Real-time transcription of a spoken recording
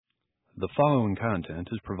The following content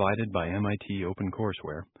is provided by MIT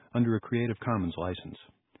OpenCourseware under a Creative Commons license.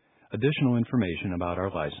 Additional information about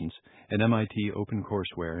our license and MIT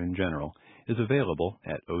OpenCourseware in general is available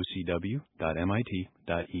at ocw.mit.edu.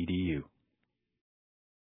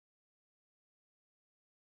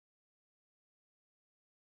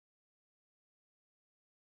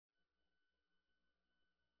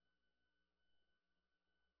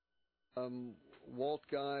 Walt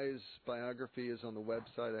Guy's biography is on the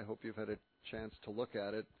website. I hope you've had a chance to look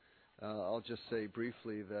at it. I'll just say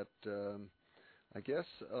briefly that I guess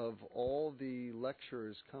of all the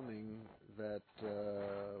lecturers coming, that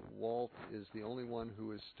Walt is the only one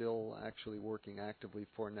who is still actually working actively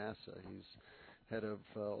for NASA. He's head of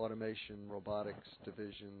Automation Robotics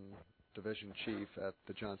Division Chief at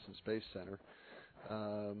the Johnson Space Center.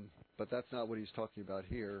 But that's not what he's talking about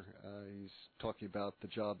here. He's talking about the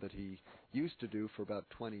job that he used to do for about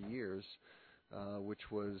 20 years, which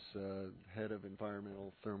was head of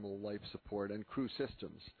Environmental Thermal Life Support and Crew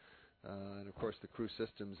Systems. And of course the Crew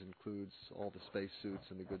Systems includes all the space suits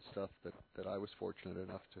and the good stuff that I was fortunate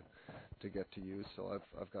enough to get to use. So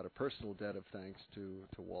I've got a personal debt of thanks to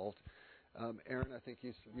Walt. Aaron, I think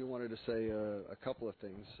you wanted to say a couple of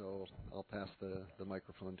things, so I'll pass the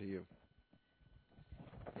microphone to you.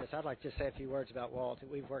 Yes, I'd like to say a few words about Walt.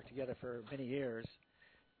 We've worked together for many years,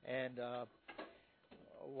 and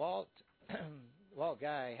Walt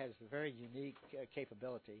Guy has a very unique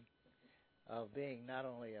capability of being not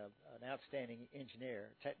only an outstanding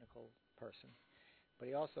engineer, technical person, but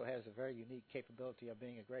he also has a very unique capability of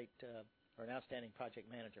being a great or an outstanding project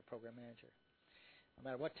manager, program manager. No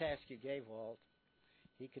matter what task you gave Walt,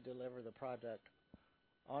 he could deliver the product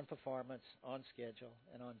on performance, on schedule,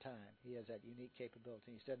 and on time. He has that unique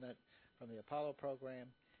capability. He's done that from the Apollo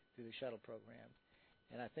program through the shuttle program.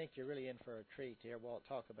 And I think you're really in for a treat to hear Walt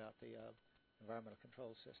talk about the environmental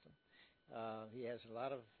control system. He has a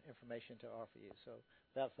lot of information to offer you. So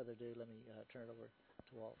without further ado, let me turn it over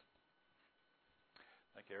to Walt.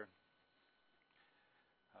 Thank you, Aaron.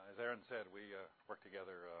 As Aaron said, we worked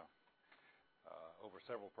together over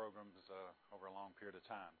several programs over a long period of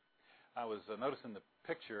time. I was noticing the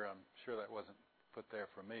picture. I'm sure that wasn't put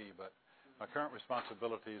there for me, but my current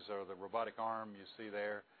responsibilities are the robotic arm you see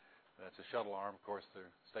there. That's a shuttle arm, of course.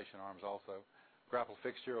 They're station arms also. Grapple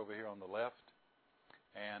fixture over here on the left,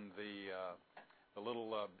 and the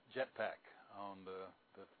little jetpack on the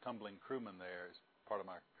tumbling crewman there is part of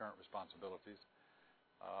my current responsibilities.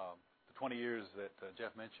 The 20 years that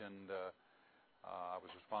Jeff mentioned, I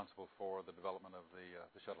was responsible for the development of the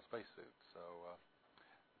shuttle spacesuit. So.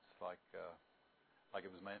 Like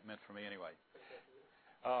it was meant for me anyway.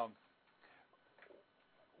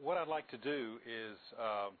 What I'd like to do is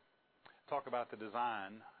talk about the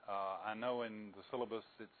design. I know in the syllabus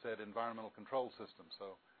it said environmental control system,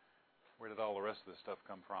 so where did all the rest of this stuff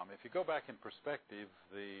come from? If you go back in perspective,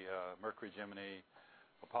 the Mercury Gemini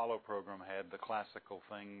Apollo program had the classical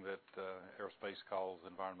thing that aerospace calls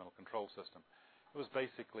environmental control system. It was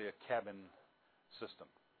basically a cabin system.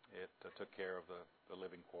 It took care of the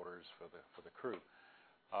living quarters for the crew.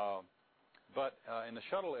 But in the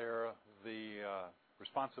shuttle era, the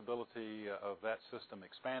responsibility of that system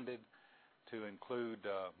expanded to include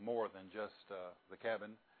more than just the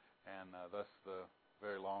cabin, and thus the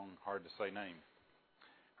very long, hard-to-say name.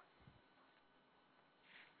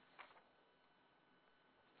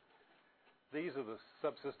 These are the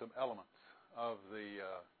subsystem elements of the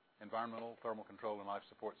environmental, thermal control, and life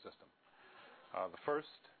support system. The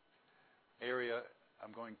first area, I'm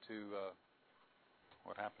going to,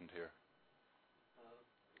 what happened here?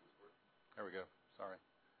 There we go, sorry.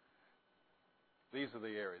 These are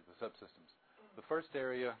the areas, the subsystems. The first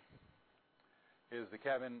area is the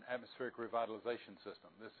cabin atmospheric revitalization system.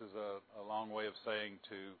 This is a long way of saying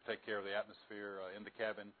to take care of the atmosphere in the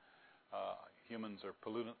cabin. Humans are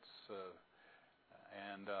pollutants,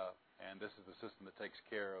 and this is the system that takes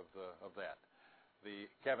care of that. The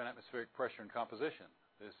cabin atmospheric pressure and composition.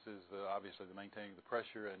 This is obviously the maintaining the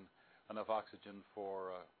pressure and enough oxygen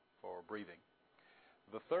for breathing.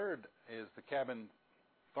 The third is the cabin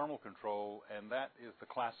thermal control, and that is the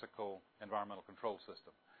classical environmental control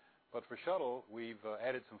system. But for shuttle, we've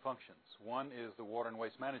added some functions. One is the water and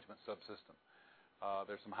waste management subsystem.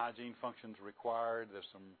 There's some hygiene functions required. There's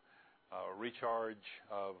some recharge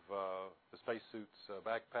of the spacesuit's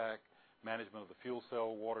backpack, management of the fuel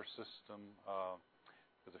cell water system,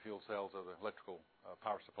 because the fuel cells are the electrical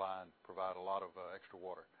power supply and provide a lot of extra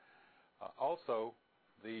water. Also,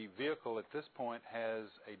 the vehicle at this point has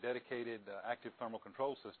a dedicated active thermal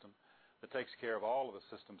control system that takes care of all of the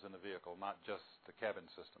systems in the vehicle, not just the cabin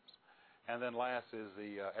systems. And then last is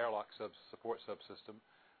the airlock support subsystem,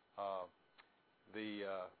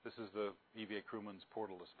 This is the EVA crewman's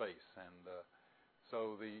portal to space, and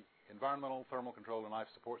so the environmental, thermal control, and life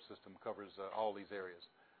support system covers all these areas.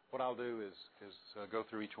 What I'll do is go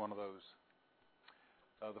through each one of those.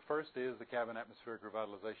 The first is the cabin atmospheric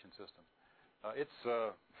revitalization system. Its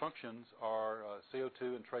functions are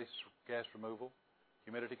CO2 and trace gas removal,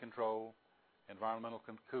 humidity control, environmental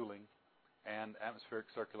cooling, and atmospheric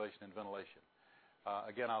circulation and ventilation.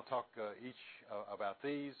 Again, I'll talk each about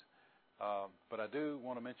these, but I do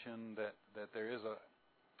want to mention that there is a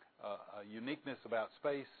uniqueness about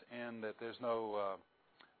space in that there's no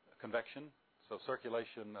convection, so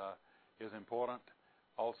circulation is important.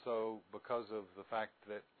 Also, because of the fact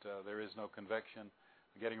that there is no convection,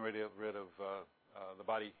 getting rid of the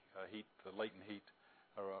body heat, the latent heat,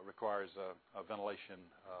 requires a ventilation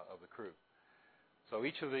of the crew. So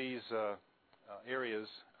each of these areas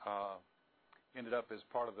ended up as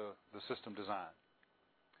part of the system design.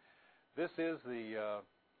 This is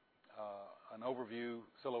an overview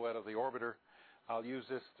silhouette of the orbiter. I'll use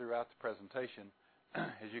this throughout the presentation.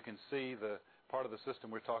 As you can see, the part of the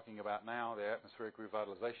system we're talking about now, the atmospheric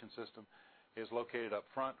revitalization system, is located up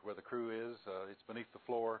front where the crew is. It's beneath the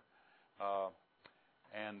floor,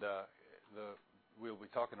 and we'll be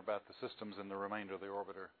talking about the systems in the remainder of the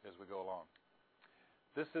orbiter as we go along.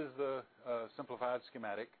 This is the simplified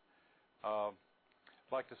schematic. I'd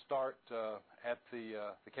like to start at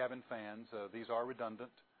the cabin fans. These are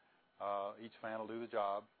redundant. Each fan will do the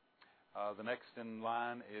job. The next in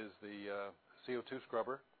line is the CO2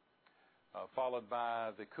 scrubber, followed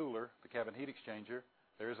by the cooler, the cabin heat exchanger.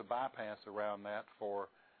 There is a bypass around that for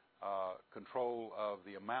control of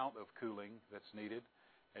the amount of cooling that's needed.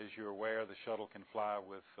 As you're aware, the shuttle can fly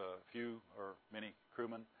with few or many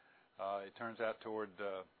crewmen. It turns out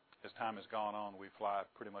as time has gone on, we fly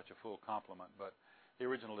pretty much a full complement, but the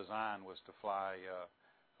original design was to fly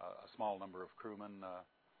a small number of crewmen.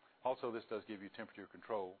 Also, this does give you temperature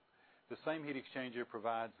control. The same heat exchanger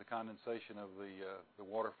provides the condensation of the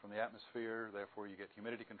water from the atmosphere, therefore you get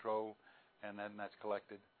humidity control, and then that's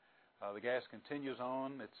collected. The gas continues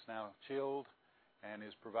on. It's now chilled and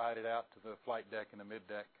is provided out to the flight deck and the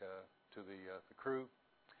mid-deck to the crew.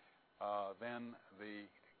 Then the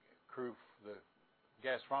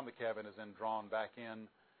gas from the cabin is then drawn back in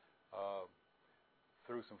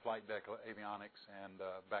through some flight deck avionics and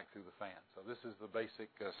back through the fan. So this is the basic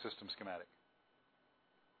system schematic.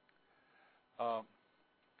 I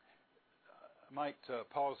might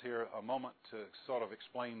pause here a moment to sort of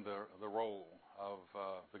explain the role of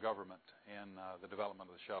the government in the development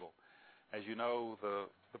of the shuttle. As you know,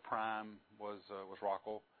 the prime was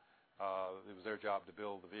Rockwell. It was their job to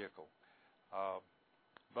build the vehicle.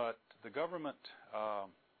 But the government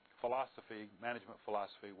philosophy, management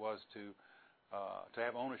philosophy, was to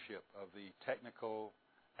have ownership of the technical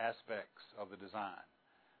aspects of the design.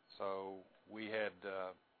 So we had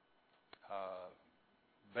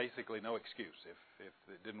basically no excuse. If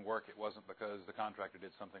it didn't work, it wasn't because the contractor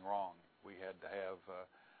did something wrong. We had to have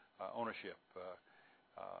ownership.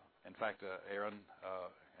 In fact, Aaron,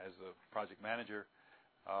 as the project manager,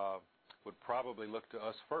 would probably look to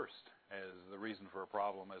us first as the reason for a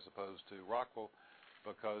problem as opposed to Rockwell,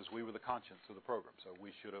 because we were the conscience of the program. So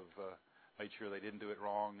we should have made sure they didn't do it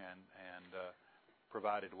wrong and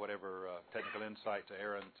provided whatever technical insight to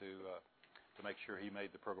Aaron to make sure he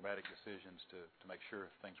made the programmatic decisions to make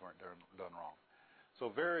sure things weren't done wrong.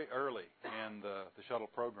 So very early in the shuttle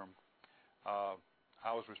program,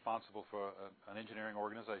 I was responsible for an engineering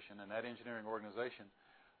organization, and that engineering organization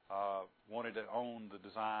wanted to own the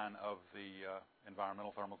design of the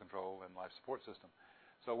environmental, thermal control, and life support system.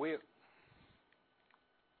 So I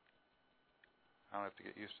don't have to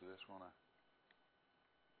get used to this, won't I?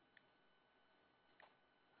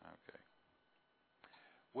 Okay.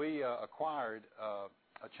 We acquired a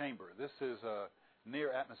chamber. This is a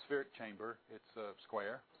near atmospheric chamber. It's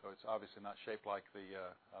square, so it's obviously not shaped like the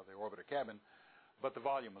orbiter cabin, but the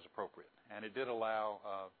volume was appropriate, and it did allow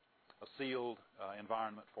a sealed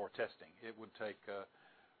environment for testing. It would take a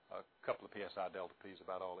couple of psi delta P is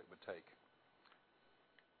about all it would take.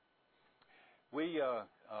 We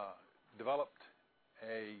developed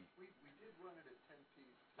a... We did run it at 10P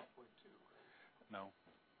 2.2, right? No.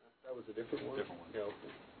 That was a different one? Different one. Yeah,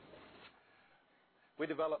 okay. We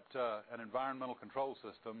developed an environmental control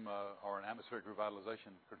system, or an atmospheric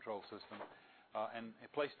revitalization control system, and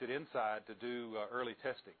placed it inside to do early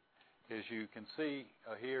testing. As you can see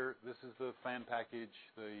here, this is the fan package.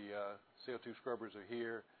 The CO2 scrubbers are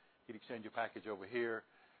here. Heat exchanger package over here.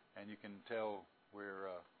 And you can tell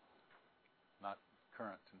we're not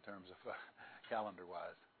current in terms of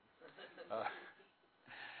calendar-wise.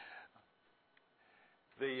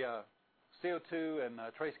 The CO2 and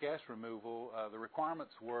trace gas removal, the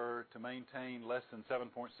requirements were to maintain less than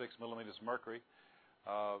 7.6 millimeters of mercury.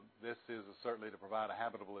 This is certainly to provide a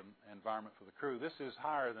habitable environment for the crew. This is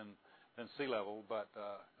higher than sea level, but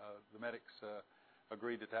the medics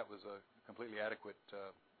agreed that that was a completely adequate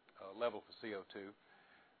level for CO2.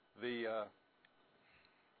 The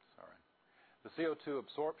CO2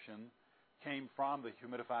 absorption came from the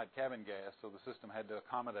humidified cabin gas, so the system had to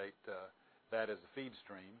accommodate that as a feed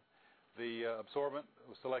stream. The absorbent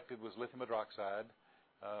was selected was lithium hydroxide.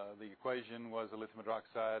 The equation was a lithium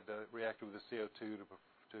hydroxide reacted with the CO2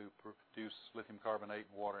 to produce lithium carbonate,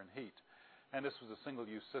 water, and heat. And this was a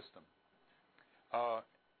single-use system.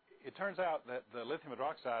 It turns out that the lithium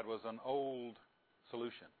hydroxide was an old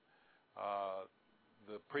solution.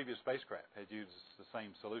 The previous spacecraft had used the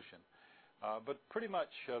same solution. But pretty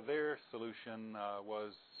much their solution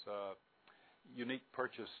was unique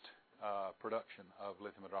purchased production of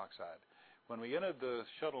lithium hydroxide. When we entered the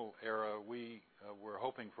shuttle era, we were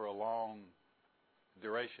hoping for a long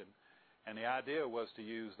duration, and the idea was to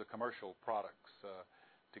use the commercial products to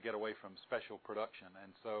get away from special production.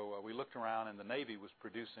 And so we looked around, and the Navy was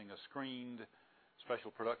producing a screened special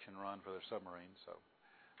production run for their submarines. So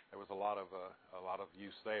there was a lot of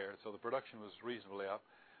use there. So the production was reasonably up.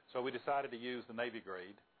 So we decided to use the Navy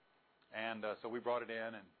grade, and so we brought it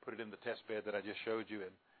in and put it in the test bed that I just showed you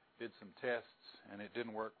and did some tests, and it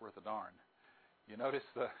didn't work worth a darn. You notice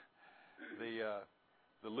the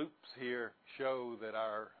loops here show that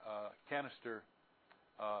our canister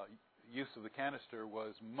use of the canister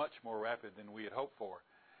was much more rapid than we had hoped for.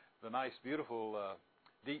 The nice, beautiful,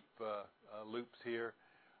 deep loops here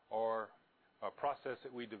are a process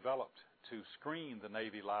that we developed to screen the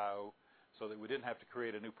Navy LIO so that we didn't have to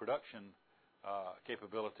create a new production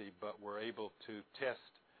capability, but were able to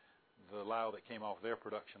test the LIO that came off their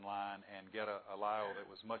production line and get a LIO that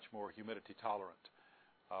was much more humidity tolerant.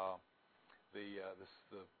 The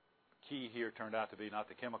key here turned out to be not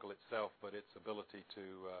the chemical itself, but its ability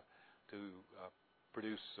to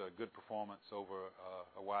produce good performance over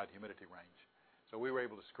a wide humidity range. So we were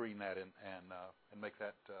able to screen that and make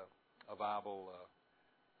that a viable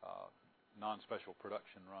non-special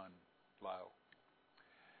production run LIO.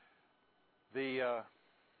 The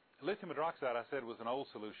lithium hydroxide, I said, was an old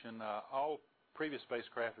solution. All previous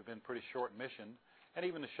spacecraft have been pretty short mission, and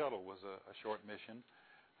even the shuttle was a short mission.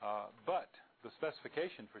 But the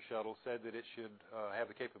specification for shuttle said that it should have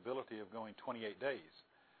the capability of going 28 days.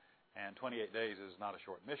 And 28 days is not a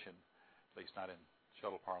short mission, at least not in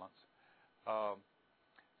shuttle parlance.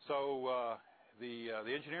 So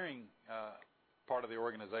the engineering part of the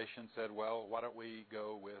organization said, well, why don't we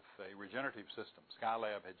go with a regenerative system?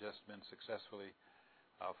 Skylab had just been successfully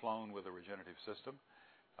flown with a regenerative system,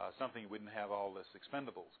 something we didn't have all this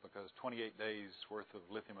expendables, because 28 days worth of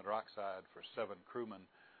lithium hydroxide for 7 crewmen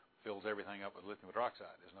fills everything up with lithium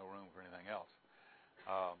hydroxide. There's no room for anything else.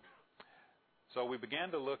 So we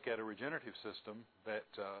began to look at a regenerative system that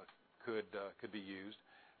could be used.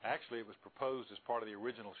 Actually, it was proposed as part of the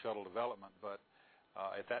original shuttle development, but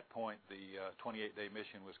at that point, the 28-day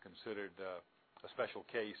mission was considered a special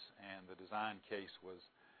case, and the design case was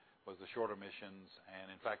the shorter missions. And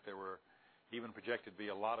in fact, there were even projected to be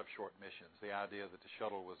a lot of short missions. The idea that the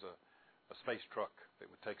shuttle was a space truck that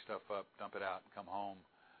would take stuff up, dump it out, and come home.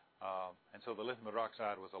 And so the lithium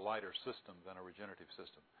hydroxide was a lighter system than a regenerative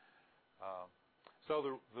system. So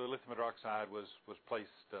the lithium hydroxide was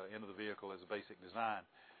placed into the vehicle as a basic design.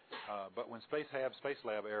 But when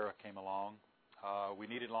Spacelab era came along, we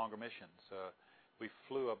needed longer missions. We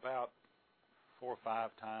flew about 4 or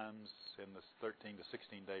 5 times in this 13 to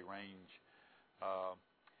 16-day range.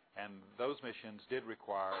 And those missions did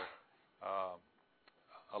require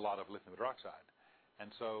a lot of lithium hydroxide.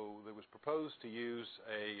 And so it was proposed to use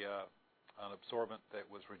an absorbent that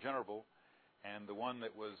was regenerable, and the one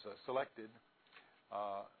that was selected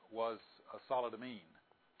was a solid amine.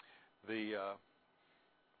 The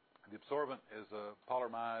absorbent is a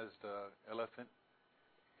polymerized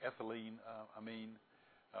ethylene amine.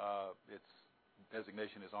 Its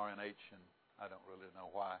designation is RNH, and I don't really know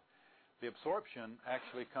why. The absorption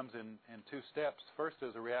actually comes in 2 steps. First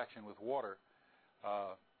is a reaction with water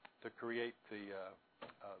to create the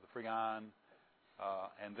freon,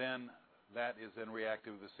 and then that is then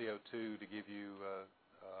reacted with the CO2 to give you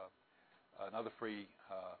another free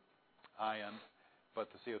ion, but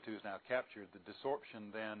the CO2 is now captured. The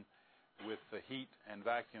desorption then with the heat and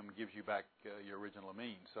vacuum gives you back your original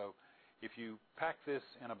amine. So if you pack this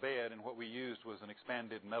in a bed, and what we used was an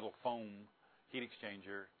expanded metal foam heat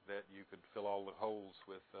exchanger that you could fill all the holes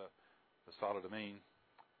with the solid amine.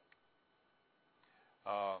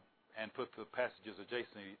 and put the passages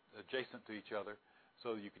adjacent to each other,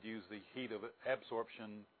 so you could use the heat of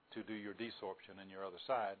absorption to do your desorption in your other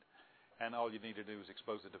side, and all you need to do is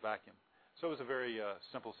expose it to vacuum. So it was a very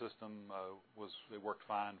simple system. It worked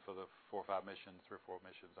fine for the 4 or 5 missions, 3 or 4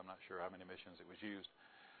 missions. I'm not sure how many missions it was used.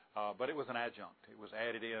 But it was an adjunct. It was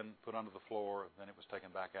added in, put under the floor, then it was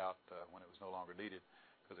taken back out when it was no longer needed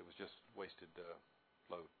because it was just wasted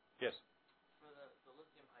load. Yes? For the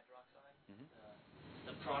lithium hydroxide,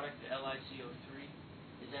 the product, the LiCO3,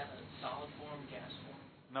 is that a solid form, gas form?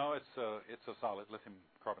 No, it's a solid lithium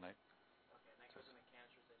carbonate. Okay, and that goes in the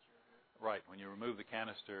canisters that you remove? Right. When you remove the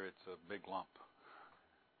canister, it's a big lump.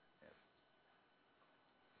 Yes.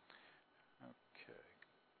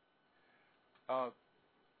 Okay.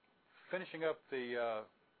 Finishing up the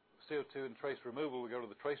CO2 and trace removal, we go to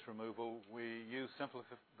the trace removal. We use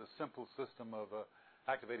the simple system of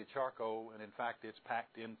activated charcoal, and in fact, it's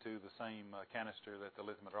packed into the same canister that the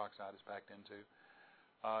lithium hydroxide is packed into.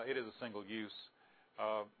 It is a single use.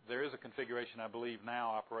 There is a configuration, I believe,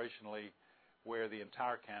 now operationally where the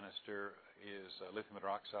entire canister is lithium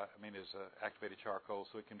hydroxide. is activated charcoal,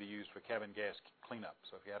 so it can be used for cabin gas cleanup.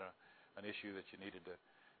 So if you had an issue that you needed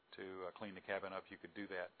to clean the cabin up, you could do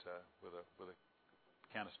that with a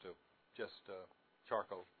canister, just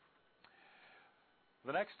charcoal.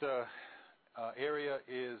 The next area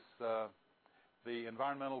is the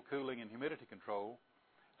environmental cooling and humidity control.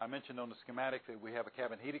 I mentioned on the schematic that we have a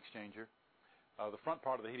cabin heat exchanger. The front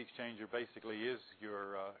part of the heat exchanger basically is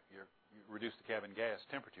your reduce the cabin gas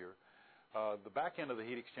temperature. The back end of the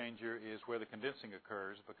heat exchanger is where the condensing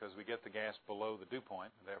occurs because we get the gas below the dew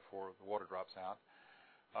point, and therefore the water drops out.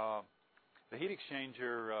 The heat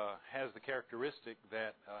exchanger has the characteristic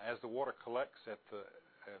that as the water collects at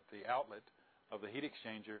the outlet of the heat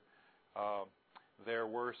exchanger, there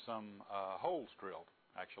were some holes drilled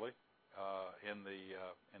actually in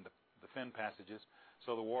the fin passages,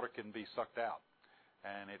 so the water can be sucked out,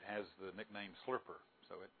 and it has the nickname slurper,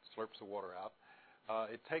 so it slurps the water out.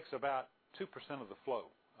 It takes about 2% of the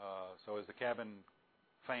flow, so as the cabin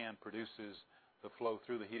fan produces the flow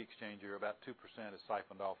through the heat exchanger, about 2% is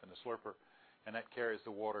siphoned off in the slurper, and that carries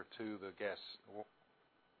the water to the gas.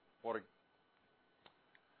 Water.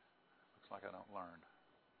 Looks like I don't learn.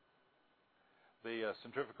 The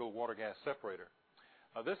centrifugal water gas separator.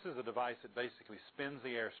 This is a device that basically spins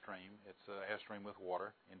the airstream. It's an airstream with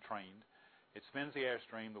water entrained. It spins the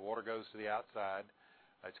airstream. The water goes to the outside.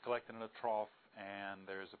 It's collected in a trough, and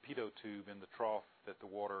there's a pitot tube in the trough that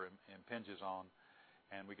the water impinges on,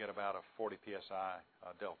 and we get about a 40 psi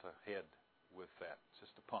delta head with that. It's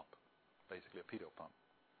just a pump, basically a pitot pump.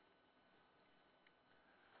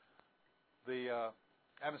 The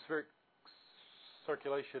atmospheric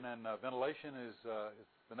circulation and ventilation is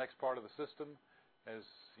the next part of the system. As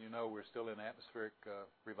you know, we're still in atmospheric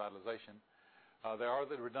revitalization. There are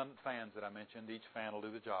the redundant fans that I mentioned. Each fan will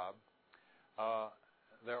do the job.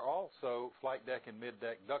 There are also flight deck and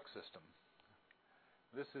mid-deck duct system.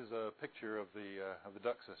 This is a picture of the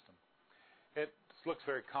duct system. It looks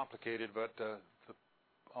very complicated, but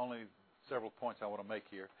only several points I want to make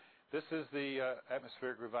here. This is the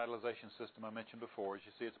atmospheric revitalization system I mentioned before. As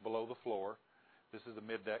you see, it's below the floor. This is the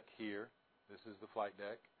mid-deck here. This is the flight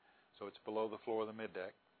deck. So it's below the floor of the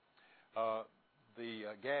mid-deck. The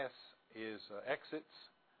gas is exits.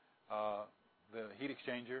 The heat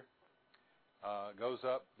exchanger goes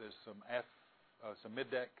up. There's some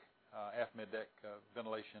mid-deck, aft mid-deck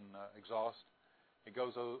ventilation exhaust. It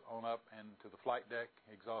goes on up into the flight deck,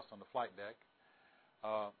 exhaust on the flight deck.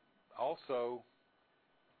 Also,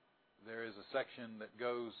 there is a section that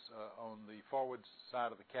goes on the forward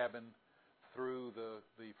side of the cabin through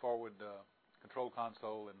the forward control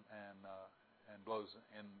console and blows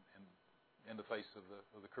in the face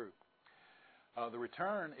of the crew. The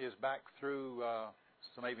return is back through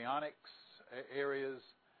some avionics areas,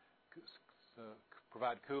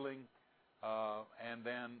 provide cooling, and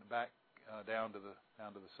then back down to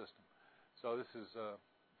the system. So this is a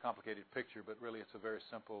complicated picture, but really it's a very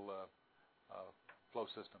simple flow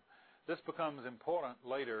system. This becomes important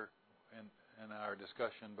later in our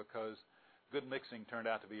discussion because good mixing turned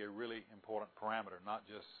out to be a really important parameter, not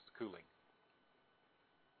just cooling.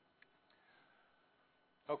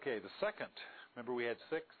 Okay, the second. Remember we had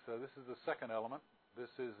 6. This is the second element.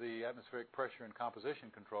 This is the atmospheric pressure and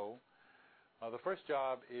composition control. The first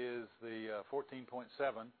job is the 14.7.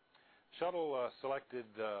 Shuttle selected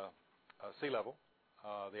sea level.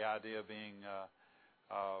 The idea being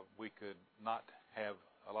we could not have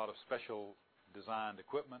a lot of special designed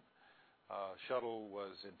equipment. Shuttle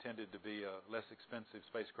was intended to be a less expensive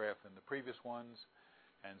spacecraft than the previous ones,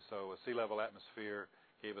 and so a sea level atmosphere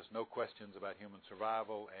gave us no questions about human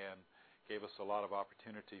survival, and gave us a lot of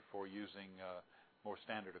opportunity for using more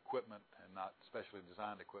standard equipment and not specially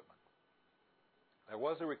designed equipment. There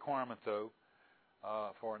was a requirement, though,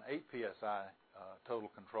 for an 8 psi total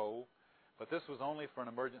control, but this was only for an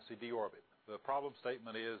emergency deorbit. The problem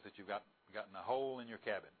statement is that you've gotten a hole in your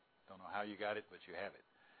cabin. Don't know how you got it, but you have it.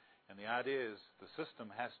 And the idea is the system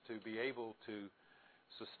has to be able to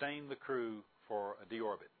sustain the crew for a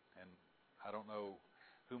deorbit. And I don't know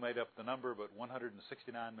who made up the number, but 169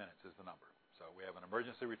 minutes is the number. So we have an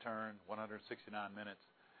emergency return, 169 minutes.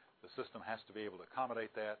 The system has to be able to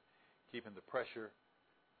accommodate that, keeping the pressure,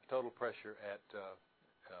 total pressure at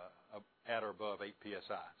or above 8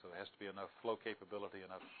 psi. So there has to be enough flow capability,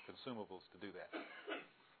 enough consumables to do that.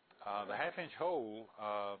 The half-inch hole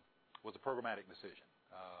was a programmatic decision.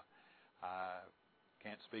 I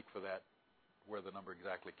can't speak for that, where the number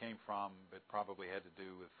exactly came from. It probably had to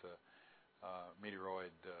do with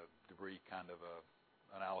meteoroid debris kind of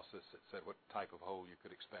analysis that said what type of hole you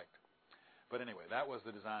could expect. But anyway, that was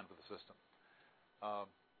the design for the system.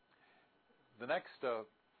 The next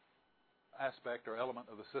aspect or element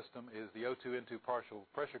of the system is the O2 into partial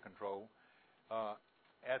pressure control.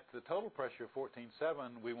 At the total pressure of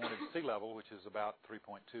 14.7, we wanted sea level, which is about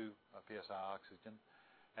 3.2 psi oxygen.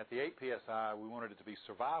 At the 8 psi, we wanted it to be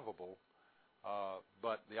survivable,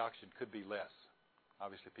 but the oxygen could be less.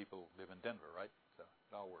 Obviously, people live in Denver, right? So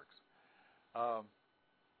it all works.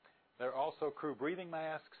 There are also crew breathing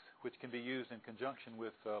masks, which can be used in conjunction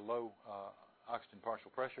with low oxygen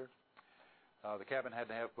partial pressure. The cabin had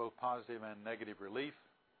to have both positive and negative relief.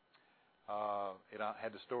 It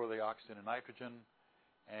had to store the oxygen and nitrogen,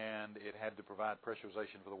 and it had to provide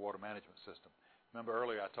pressurization for the water management system. Remember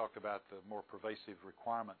earlier I talked about the more pervasive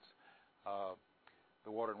requirements. The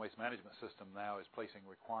water and waste management system now is placing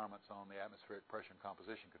requirements on the atmospheric pressure and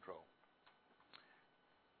composition control.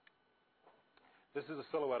 This is a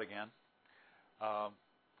silhouette again.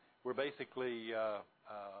 We're basically,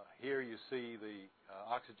 here you see the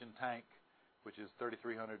oxygen tank, which is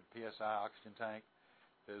 3,300 psi oxygen tank.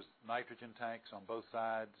 There's nitrogen tanks on both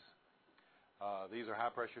sides. These are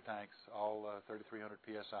high-pressure tanks, all 3,300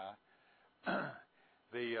 psi.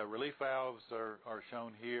 The relief valves are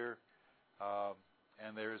shown here,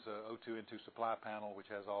 and there's a O2 into supply panel, which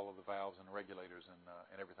has all of the valves and regulators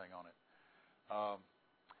and everything on it.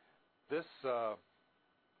 This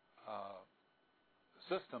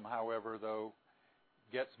system, however, though,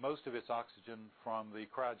 gets most of its oxygen from the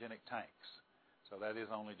cryogenic tanks. So that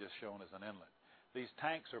is only just shown as an inlet. These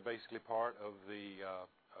tanks are basically part of the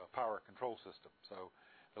power control system. So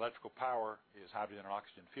electrical power is hydrogen and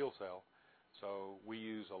oxygen fuel cell. So we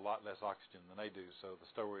use a lot less oxygen than they do. So the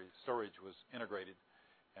storage was integrated,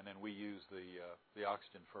 and then we use the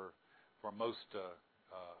oxygen for most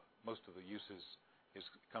of the uses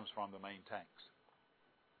comes from the main tanks.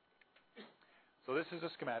 So this is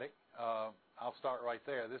a schematic. I'll start right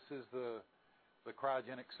there. This is the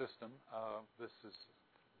cryogenic system. This is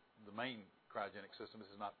the main cryogenic system.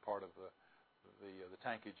 This is not part of the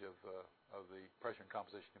tankage of the pressure and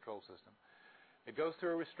composition control system. It goes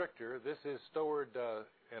through a restrictor. This is stored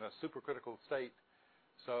in a supercritical state,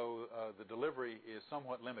 so the delivery is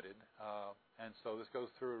somewhat limited, and so this goes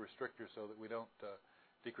through a restrictor so that we don't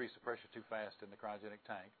decrease the pressure too fast in the cryogenic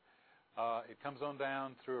tank. It comes on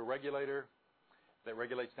down through a regulator that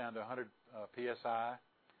regulates down to 100 psi,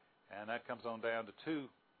 and that comes on down to two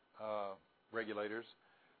regulators.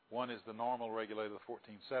 One is the normal regulator, the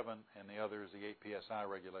 14.7, and the other is the 8 psi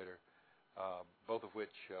regulator, both of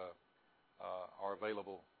which are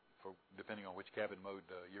available for depending on which cabin mode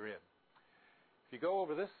you're in. If you go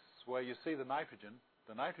over this way, you see the nitrogen.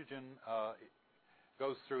 The nitrogen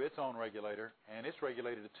goes through its own regulator, and it's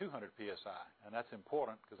regulated at 200 psi, and that's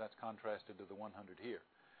important because that's contrasted to the 100 here.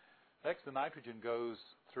 Next, the nitrogen goes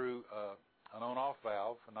through an on-off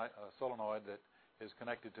valve, a solenoid that is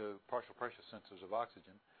connected to partial pressure sensors of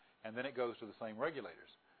oxygen, and then it goes to the same regulators.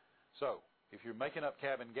 So, if you're making up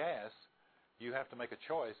cabin gas, you have to make a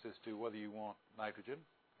choice as to whether you want nitrogen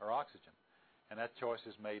or oxygen, and that choice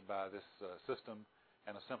is made by this system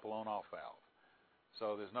and a simple on-off valve.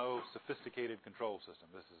 So there's no sophisticated control system.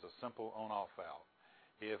 This is a simple on-off valve.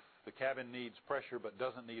 If the cabin needs pressure but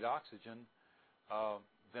doesn't need oxygen,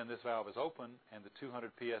 then this valve is open, and the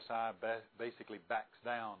 200 psi basically backs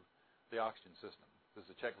down the oxygen system. This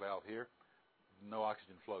is a check valve here. No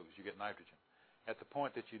oxygen flows. You get nitrogen. At the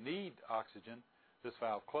point that you need oxygen, this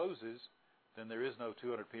valve closes. Then there is no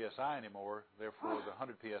 200 psi anymore. Therefore, the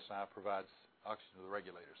 100 psi provides oxygen to the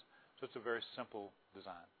regulators. So it's a very simple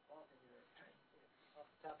design. Off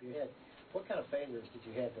the top of your head, what kind of failures did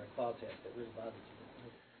you have during cloud test that really bothered you?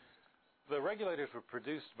 The regulators were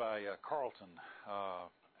produced by Carlton,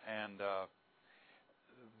 and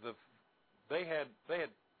they had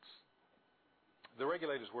the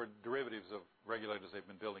regulators were derivatives of regulators they've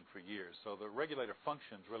been building for years. So the regulator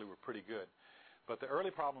functions really were pretty good. But the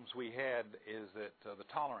early problems we had is that the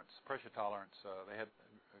tolerance, pressure tolerance,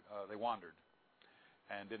 they wandered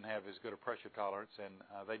and didn't have as good a pressure tolerance, and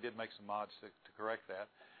they did make some mods to correct that.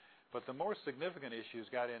 But the more significant issues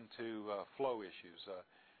got into flow issues.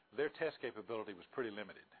 Their test capability was pretty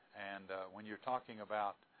limited, and when you're talking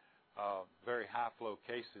about very high flow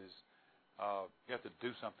cases, you have to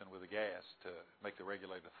do something with the gas to make the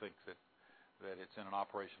regulator think that it's in an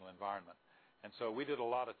operational environment. And so we did a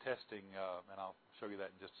lot of testing, and I'll show you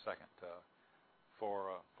that in just a second,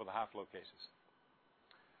 for the high flow cases.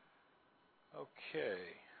 Okay,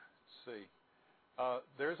 let's see.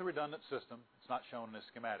 There's a redundant system. It's not shown in this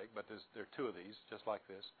schematic, but there are two of these, just like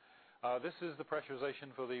this. This is the pressurization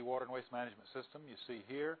for the water and waste management system. You see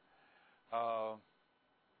here.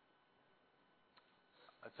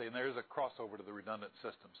 Let's say, and there's a crossover to the redundant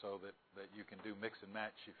system, so that you can do mix and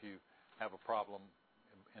match if you have a problem.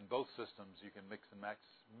 In both systems, you can mix and match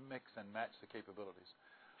the capabilities.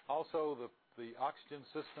 Also, the oxygen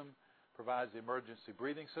system provides the emergency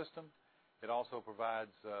breathing system. It also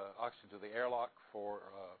provides oxygen to the airlock for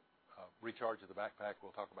recharge of the backpack.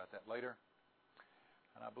 We'll talk about that later.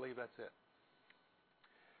 And I believe that's it.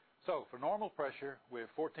 So for normal pressure, we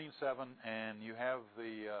have 14.7, and you have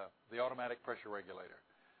the automatic pressure regulator,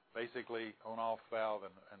 basically on-off valve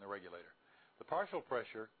and the regulator. The partial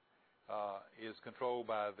pressure is controlled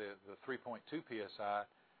by the 3.2 psi,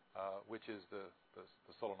 which is the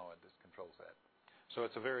solenoid that controls that. So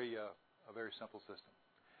it's a very simple system.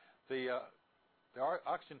 The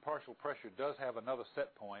oxygen partial pressure does have another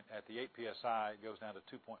set point at the 8 psi. It goes down to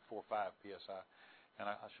 2.45 psi, and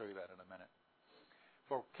I'll show you that in a minute.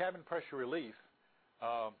 For cabin pressure relief,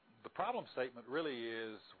 the problem statement really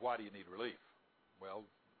is, why do you need relief? Well,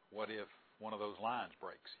 what if one of those lines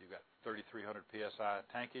breaks? You've got 3,300 psi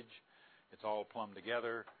tankage. It's all plumbed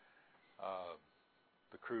together.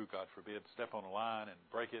 The crew, God forbid, step on a line and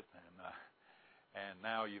break it, and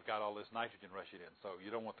now you've got all this nitrogen rushing in. So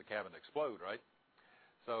you don't want the cabin to explode, right?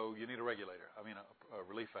 So you need a regulator, a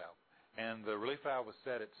relief valve. And the relief valve was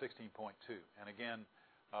set at 16.2. And again,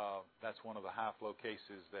 that's one of the high flow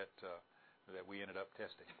cases that we ended up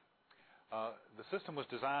testing. The system was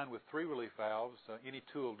designed with 3 relief valves. Any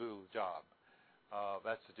two will do the job.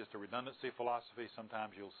 That's just a redundancy philosophy.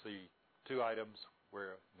 Sometimes you'll see 2 items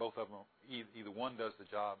where both of them, either one does the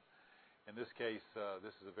job. In this case,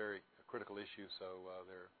 this is a very critical issue, so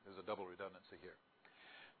there's a double redundancy here.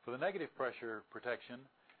 For the negative pressure protection,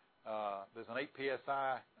 there's an 8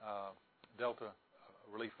 psi delta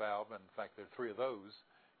relief valve. In fact, there are 3 of those.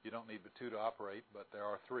 You don't need but 2 to operate, but there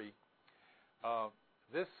are 3.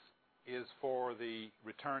 This is for the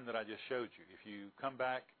return that I just showed you. If you come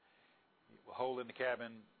back, a hole in the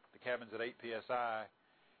cabin's at 8 psi,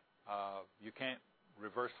 you can't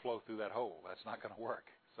reverse flow through that hole. That's not going to work.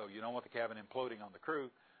 So you don't want the cabin imploding on the crew,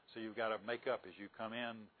 so you've got to make up as you come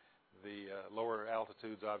in. The lower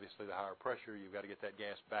altitudes, obviously, the higher pressure, you've got to get that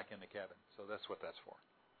gas back in the cabin. So that's what that's for.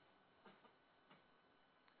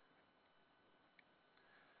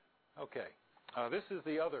 Okay, this is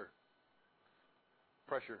the other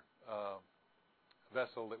pressure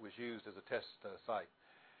vessel that was used as a test site.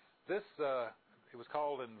 This, it was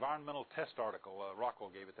called Environmental Test Article. Rockwell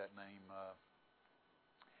gave it that name.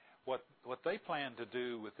 What they planned to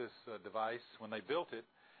do with this device when they built it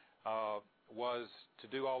was to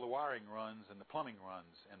do all the wiring runs and the plumbing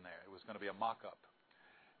runs in there. It was going to be a mock-up.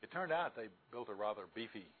 It turned out they built a rather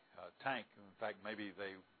beefy tank. In fact, maybe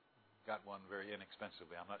they got one very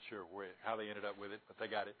inexpensively. I'm not sure how they ended up with it, but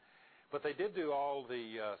they got it. But they did do all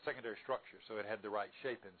the secondary structure, so it had the right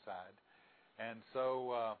shape inside. And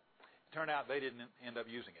so it turned out they didn't end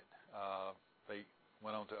up using it. They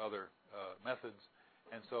went on to other methods,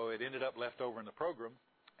 and so it ended up left over in the program.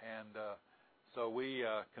 And so we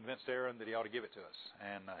convinced Aaron that he ought to give it to us,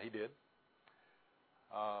 and he did.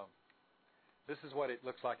 This is what it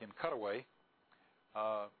looks like in cutaway.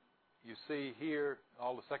 You see here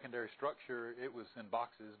all the secondary structure. It was in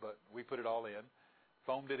boxes, but we put it all in,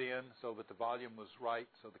 foamed it in so that the volume was right,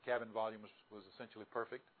 so the cabin volume was essentially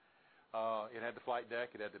perfect. It had the flight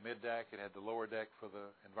deck, it had the mid deck, it had the lower deck for the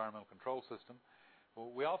environmental control system. Well,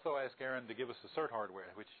 we also asked Aaron to give us the CERT hardware,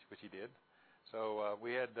 which he did. So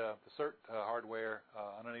we had the CERT hardware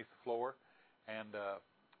underneath the floor, and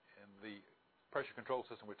the pressure control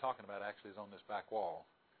system we're talking about actually is on this back wall.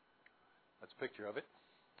 That's a picture of it.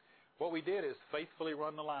 What we did is faithfully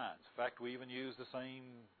run the lines. In fact, we even used the same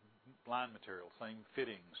line material, same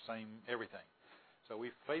fittings, same everything. So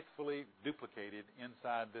we faithfully duplicated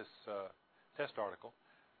inside this test article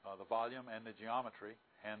the volume and the geometry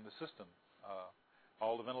and the system.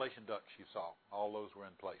 All the ventilation ducts you saw, all those were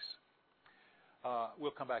in place.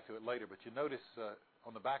 We'll come back to it later, but you notice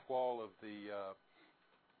on the back wall of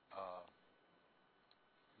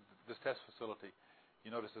this test facility,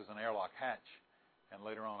 you notice there's an airlock hatch, and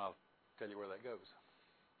later on I'll tell you where that goes.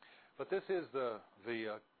 But this is the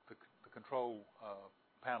control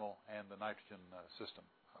panel and the nitrogen system,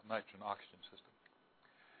 nitrogen oxygen system.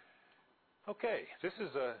 Okay, this is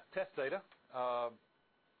test data.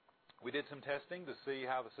 We did some testing to see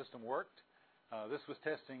how the system worked. This was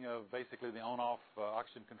testing of basically the on-off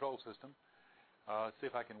oxygen control system. Let's see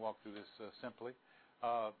if I can walk through this simply.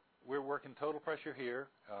 We're working total pressure here,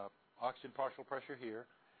 oxygen partial pressure here.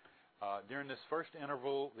 During this first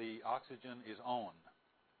interval, the oxygen is on.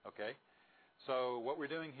 Okay? So what we're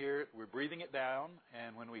doing here, we're breathing it down,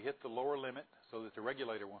 and when we hit the lower limit, so that the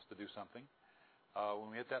regulator wants to do something, when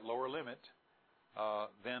we hit that lower limit,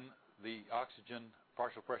 then the oxygen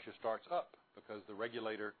partial pressure starts up because the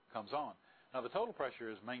regulator comes on. Now the total pressure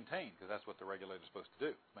is maintained because that's what the regulator is supposed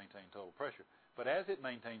to do, maintain total pressure. But as it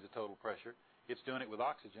maintains the total pressure, it's doing it with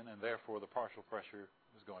oxygen, and therefore the partial pressure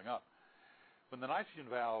is going up. When the nitrogen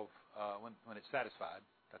valve, when it's satisfied,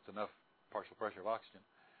 that's enough partial pressure of oxygen,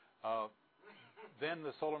 then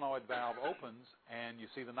the solenoid valve opens and you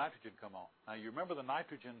see the nitrogen come on. Now you remember the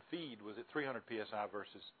nitrogen feed was at 300 psi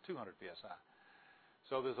versus 200 psi.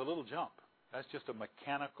 So there's a little jump. That's just a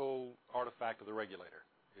mechanical artifact of the regulator.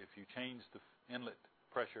 If you change the inlet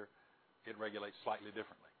pressure, it regulates slightly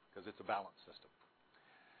differently because it's a balanced system.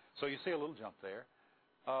 So you see a little jump there.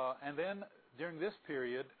 And then during this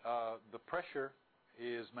period, the pressure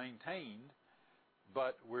is maintained,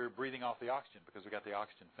 but we're breathing off the oxygen because we got the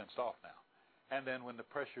oxygen fenced off now. And then when the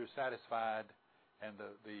pressure is satisfied and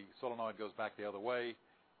the solenoid goes back the other way,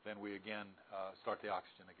 then we again start the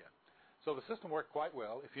oxygen again. So the system worked quite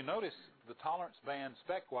well. If you notice, the tolerance band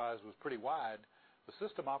spec-wise was pretty wide. The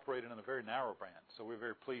system operated in a very narrow band, so we're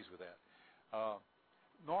very pleased with that.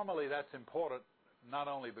 Normally that's important not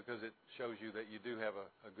only because it shows you that you do have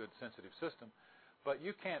a good sensitive system, but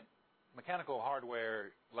you can't, mechanical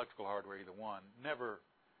hardware, electrical hardware, either one, never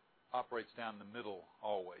operates down the middle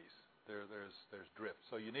always. There's drift.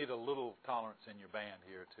 So you need a little tolerance in your band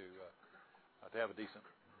here to have a decent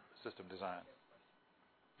system design.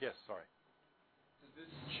 Yes, sorry. Does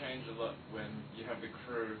this change a lot when you have the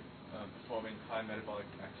crew performing high metabolic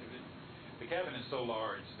activity? The cabin is so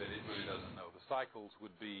large that it really doesn't know. The cycles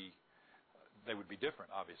would be, they would be different,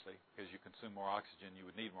 obviously, because you consume more oxygen, you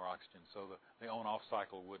would need more oxygen. So the on-off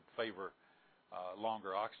cycle would favor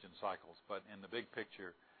longer oxygen cycles. But in the big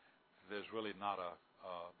picture, there's really not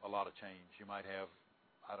a lot of change. You might have,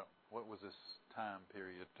 what was this time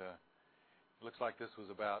period? It looks like this was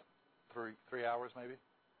about 3 hours maybe.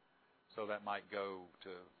 So that might go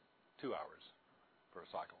to 2 hours per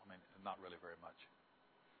cycle. I mean, not really very much.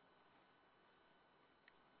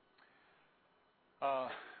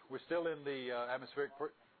 We're still in the atmospheric.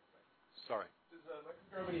 Sorry. Does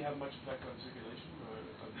microgravity have much effect on circulation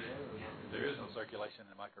of the air? Or not? There is no circulation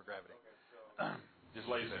in microgravity. Okay, so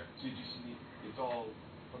just lays there. So you just need, it's all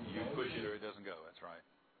from the You push it or it doesn't go. That's right.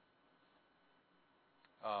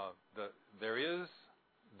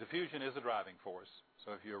 Diffusion is a driving force.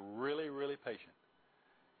 So if you're really, really patient,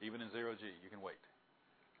 even in 0 G, you can wait.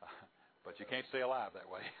 But you can't stay alive that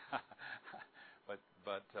way.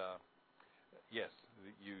 but yes,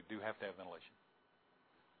 you do have to have ventilation.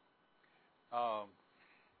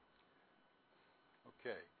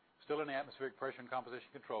 Okay. Still in the atmospheric pressure and composition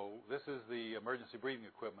control. This is the emergency breathing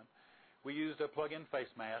equipment. We used plug-in face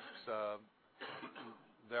masks.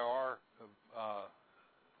 There are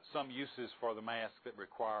some uses for the mask that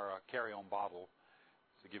require a carry-on bottle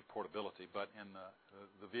to give portability, but in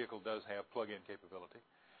the vehicle does have plug-in capability.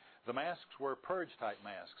 The masks were purge-type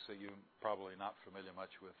masks, so you're probably not familiar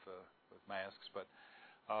much with masks, but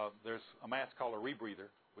there's a mask called a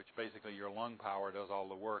rebreather, which basically your lung power does all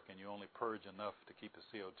the work, and you only purge enough to keep the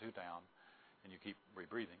CO2 down, and you keep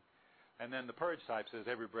rebreathing. And then the purge type says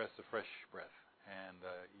every breath's a fresh breath, and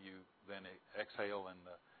you then exhale, and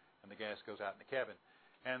the gas goes out in the cabin.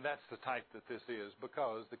 And that's the type that this is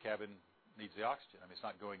because the cabin needs the oxygen. I mean, it's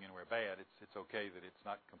not going anywhere bad. It's okay that it's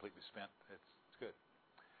not completely spent. It's good.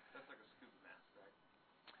 That's like a scuba mask, right?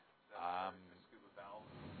 A scuba valve.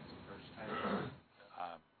 It's a purge tank.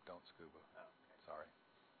 Don't scuba. Oh, okay. Sorry.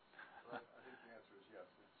 Well, I think the answer is yes.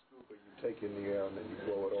 With scuba, you take in the air and then you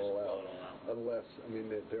blow it all out. Unless, I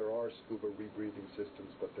mean, there are scuba rebreathing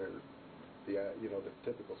systems, but they're the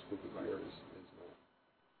typical scuba gear is not.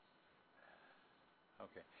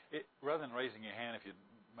 Okay. Rather than raising your hand, if you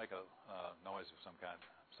make a noise of some kind,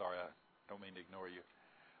 sorry, I don't mean to ignore you.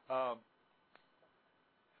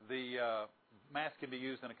 The mask can be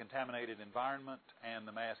used in a contaminated environment, and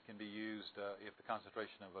the mask can be used if the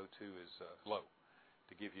concentration of O2 is low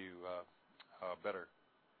to give you a better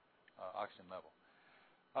oxygen level.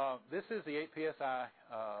 This is the 8 psi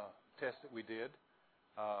test that we did,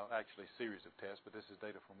 actually a series of tests, but this is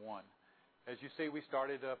data from one. As you see, we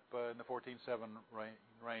started up in the 14.7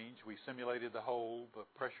 range. We simulated the hole. The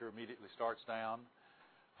pressure immediately starts down.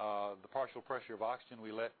 The partial pressure of oxygen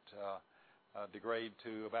we let degrade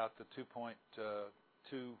to about the 2.2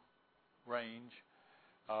 range.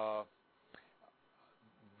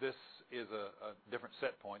 This is a different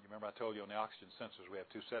set point. You remember I told you on the oxygen sensors we have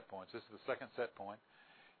two set points. This is the second set point.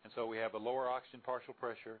 And so we have a lower oxygen partial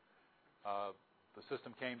pressure. The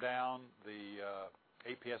system came down. The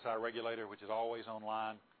 8 psi regulator, which is always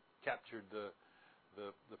online, captured the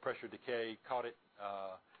pressure decay, caught it.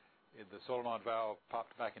 The solenoid valve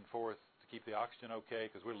popped back and forth to keep the oxygen okay,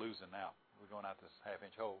 because we're losing now. We're going out this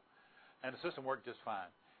half-inch hole. And the system worked just fine.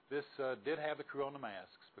 This did have the crew on the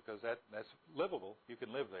masks, because that's livable. You can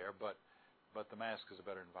live there, but the mask is a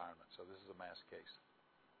better environment. So this is a mask case.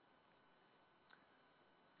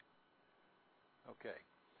 Okay.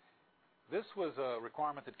 This was a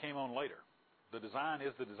requirement that came on later. The design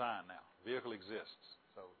is the design now. The vehicle exists.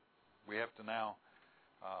 So we have to now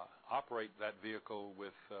operate that vehicle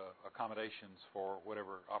with accommodations for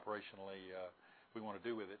whatever operationally we want to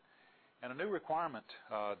do with it. And a new requirement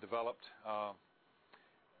developed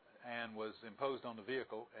and was imposed on the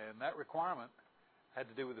vehicle, and that requirement had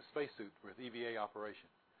to do with the spacesuit, with EVA operation.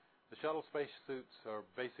 The shuttle spacesuits are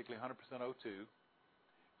basically 100% O2,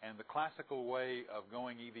 and the classical way of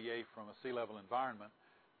going EVA from a sea level environment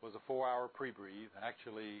was a 4-hour pre-breathe,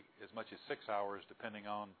 actually as much as 6 hours depending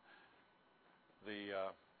on the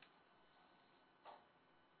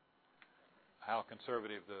how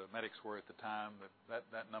conservative the medics were at the time.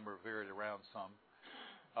 That number varied around some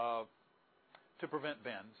to prevent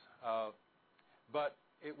bends. But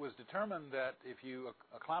it was determined that if you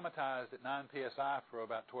acclimatized at 9 psi for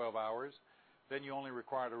about 12 hours, then you only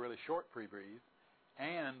required a really short pre-breathe,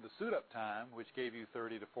 and the suit-up time, which gave you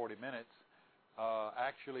 30 to 40 minutes,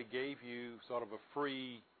 actually gave you sort of a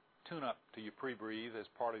free tune-up to your pre-breathe as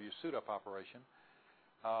part of your suit-up operation.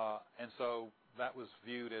 And so that was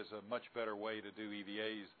viewed as a much better way to do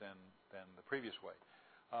EVAs than the previous way.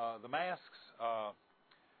 The masks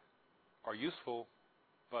are useful,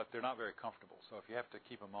 but they're not very comfortable. So if you have to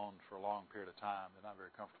keep them on for a long period of time, they're not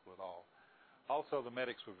very comfortable at all. Also, the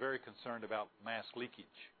medics were very concerned about mask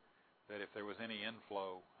leakage, that if there was any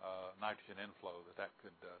inflow, nitrogen inflow, that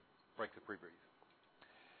could break the pre-breathe.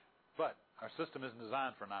 But our system isn't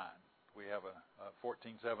designed for 9. We have a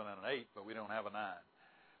 14.7 and an 8, but we don't have a 9.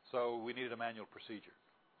 So we needed a manual procedure.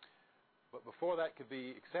 But before that could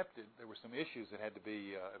be accepted, there were some issues that had to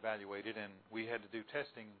be evaluated, and we had to do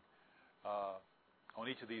testing on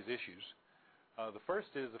each of these issues. The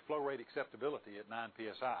first is the flow rate acceptability at 9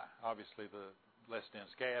 psi. Obviously, the less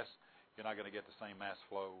dense gas, you're not going to get the same mass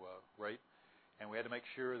flow rate. And we had to make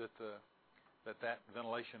sure that that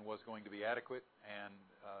ventilation was going to be adequate, and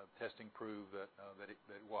testing proved that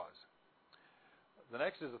it was. The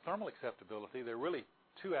next is the thermal acceptability. There are really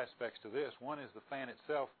two aspects to this. One is the fan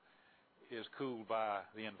itself is cooled by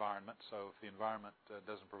the environment, so if the environment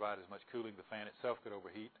doesn't provide as much cooling, the fan itself could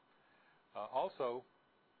overheat. Also,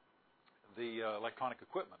 the electronic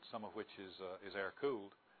equipment, some of which is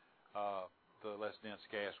air-cooled, the less dense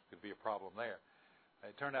gas could be a problem there.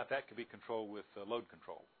 It turned out that could be controlled with load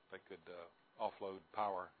control. They could offload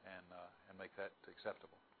power and make that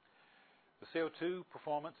acceptable. The CO2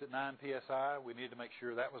 performance at 9 psi, we needed to make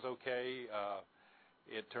sure that was okay.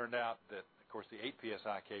 It turned out that, of course, the 8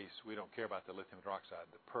 psi case, we don't care about the lithium hydroxide.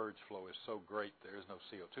 The purge flow is so great, there is no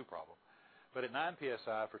CO2 problem. But at 9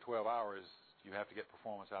 psi for 12 hours, you have to get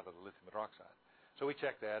performance out of the lithium hydroxide. So we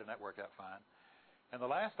checked that, and that worked out fine. And the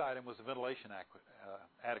last item was the ventilation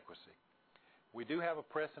adequacy. We do have a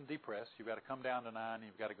press and depress. You've got to come down to 9, and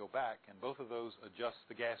you've got to go back, and both of those adjust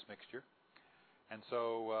the gas mixture. And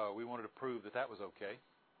so we wanted to prove that that was okay.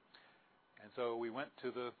 And so we went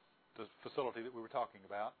to the facility that we were talking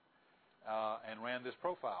about and ran this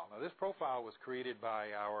profile. Now, this profile was created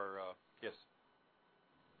by our, yes?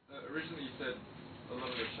 Originally, you said a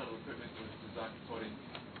lot of the shuttle equipment was designed according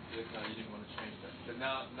to this. You didn't want to change that. But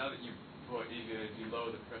now that you've brought EVA, you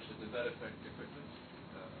lower the pressure. Does that affect equipment?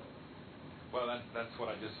 Well, that's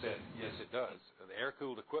what I just said. Yes, it does. The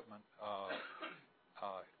air-cooled equipment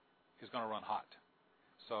is going to run hot.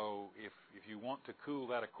 So if you want to cool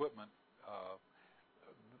that equipment,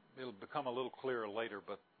 it'll become a little clearer later,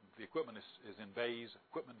 but the equipment is in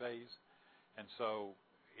equipment bays, and so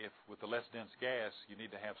if with the less dense gas, you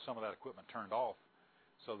need to have some of that equipment turned off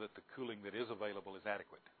so that the cooling that is available is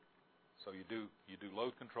adequate. So you do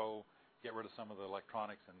load control, get rid of some of the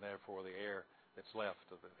electronics, and therefore the air that's left,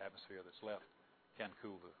 or the atmosphere that's left, can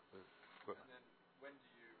cool the equipment. And then when do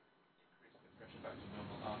you increase the pressure back to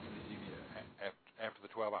normal after the EVA? After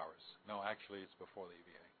the 12 hours. No, actually, it's before the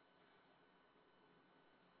EVA.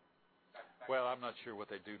 Well, I'm not sure what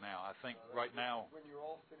they do now. I think right now... When you're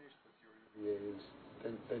all finished with your EVAs,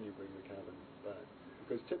 then you bring the cabin back.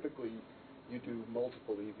 Because typically you do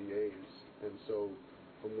multiple EVAs, and so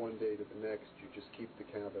from one day to the next you just keep the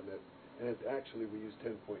cabin at... And actually we use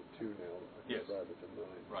 10.2 now, yes, rather than 9.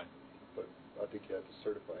 Right. But I think you have to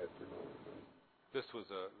certify it for 9. Right? This was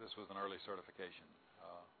an early certification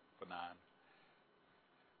for 9.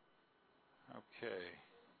 Okay.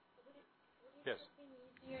 Yes.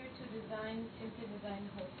 Easier to simply design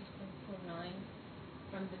the whole system for 9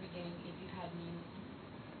 from the beginning if you had new.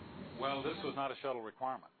 Well, this was not a shuttle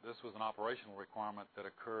requirement. This was an operational requirement that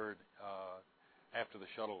occurred after the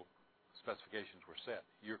shuttle specifications were set.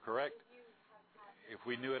 You're correct. If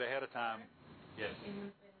we knew it ahead of time, yes. It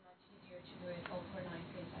would have been much easier to do it all for 9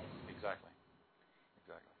 precise. Exactly.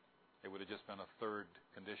 It would have just been a third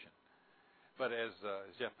condition. But as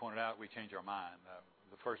Jeff pointed out, we changed our mind.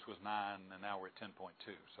 The first was 9, and now we're at 10.2.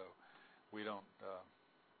 So we're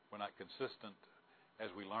not consistent. As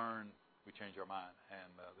we learn, we change our mind, and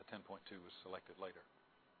the 10.2 was selected later.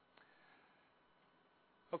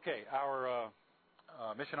 Okay, our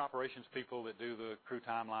mission operations people that do the crew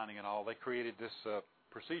timelining and all, they created this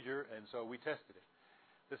procedure, and so we tested it.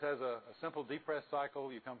 This has a simple depress cycle.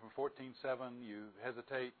 You come from 14.7, you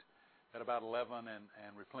hesitate at about 11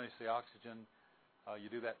 and replenish the oxygen. You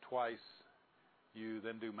do that twice. You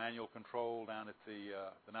then do manual control down at the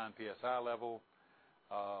 9 psi level.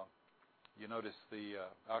 You notice the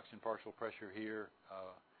oxygen partial pressure here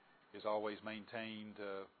is always maintained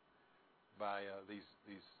by these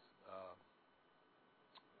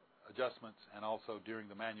adjustments, and also during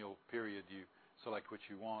the manual period you select which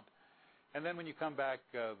you want. And then when you come back,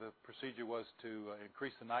 the procedure was to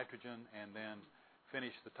increase the nitrogen and then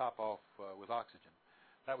finish the top off with oxygen.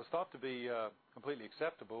 That was thought to be completely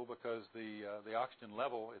acceptable because the oxygen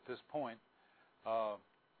level at this point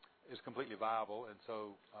is completely viable, and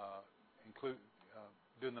so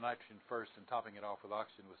doing the nitrogen first and topping it off with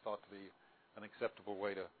oxygen was thought to be an acceptable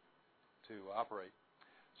way to operate.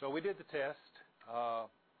 So we did the test,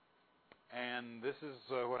 and this is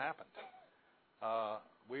what happened.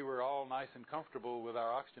 We were all nice and comfortable with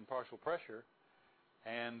our oxygen partial pressure,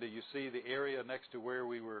 and you see the area next to where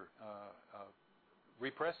we were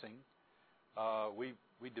repressing.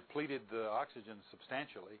 We depleted the oxygen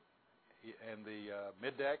substantially, in the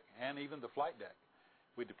mid-deck and even the flight deck.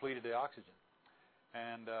 We depleted the oxygen.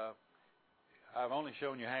 And I've only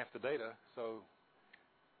shown you half the data, so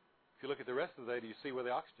if you look at the rest of the data, you see where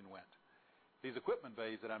the oxygen went. These equipment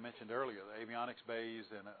bays that I mentioned earlier, the avionics bays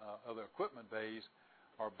and other equipment bays,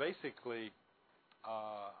 are basically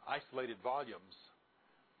isolated volumes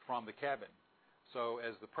from the cabin. So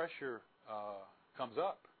as the pressure comes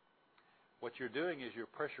up, what you're doing is you're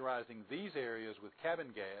pressurizing these areas with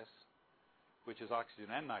cabin gas, which is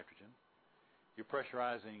oxygen and nitrogen. You're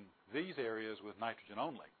pressurizing these areas with nitrogen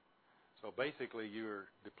only. So basically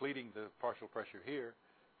you're depleting the partial pressure here,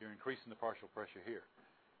 you're increasing the partial pressure here.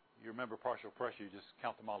 You remember partial pressure, you just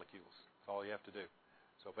count the molecules. That's all you have to do.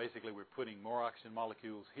 So basically we're putting more oxygen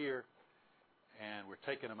molecules here, and we're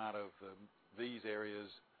taking them out of these areas,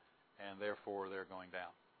 and therefore they're going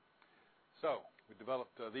down. So we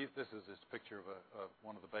developed these. This is a picture of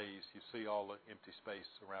one of the bays. You see all the empty space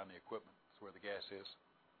around the equipment. That's where the gas is.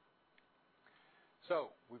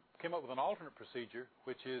 So we came up with an alternate procedure,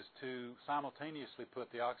 which is to simultaneously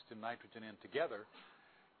put the oxygen nitrogen in together.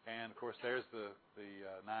 And of course there's the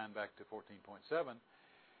 9 back to 14.7.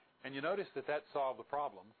 And you notice that solved the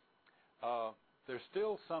problem. There's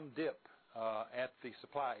still some dip at the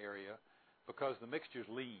supply area because the mixture's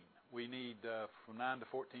lean. We need from 9 to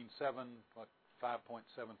 14.7, 5.7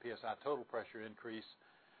 psi total pressure increase,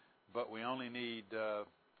 but we only need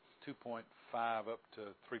 2.5 up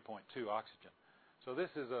to 3.2 oxygen. So this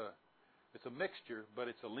is it's a mixture, but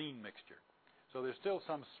it's a lean mixture. So there's still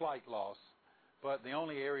some slight loss, but the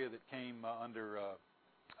only area that came under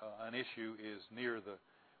an issue is near the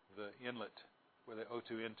inlet where the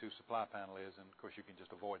O2N2 supply panel is, and of course you can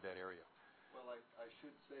just avoid that area. Well, I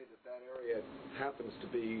should say that area happens to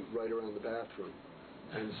be right around the bathroom.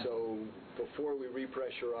 And so before we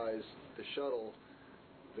repressurize the shuttle,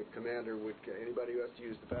 the commander would, anybody who has to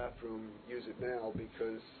use the bathroom, use it now,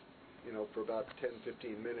 because for about 10,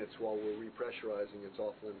 15 minutes while we're repressurizing, it's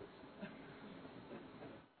off limits.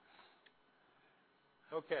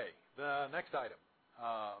 Okay, the next item.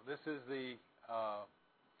 This is the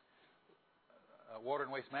water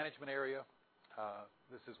and waste management area.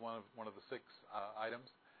 This is one of the 6 items.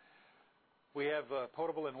 We have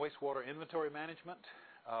potable and wastewater inventory management.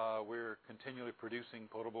 We're continually producing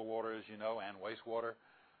potable water, as you know, and wastewater.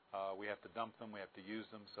 We have to dump them, we have to use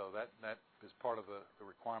them, so that is part of the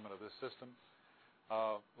requirement of this system.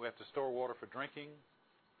 We have to store water for drinking,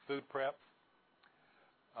 food prep.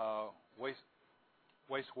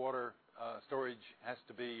 Wastewater storage has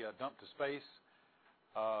to be dumped to space,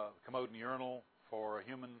 commode and urinal for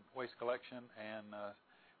human waste collection, and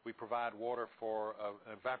we provide water for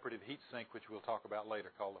an evaporative heat sink, which we'll talk about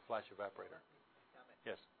later, called the flash evaporator.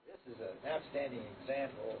 Yes? This is an outstanding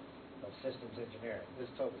example of systems engineering, this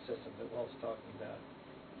total system that Walt's talking about.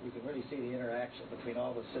 You can really see the interaction between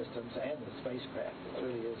all the systems and the spacecraft. It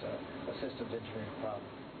really is a systems engineering problem.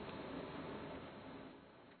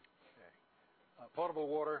 Potable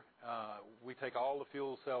water, we take all the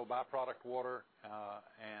fuel cell byproduct water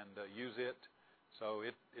and use it, so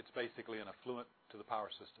it's basically an effluent to the power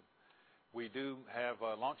system. We do have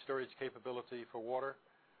launch storage capability for water,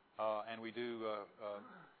 and we do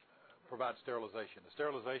provide sterilization. The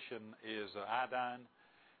sterilization is iodine.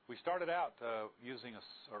 We started out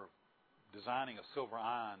designing a silver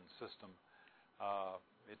ion system.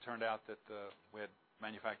 It turned out that we had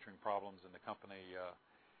manufacturing problems, and the company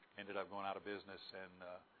ended up going out of business, and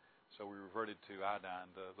so we reverted to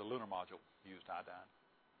iodine. The lunar module used iodine.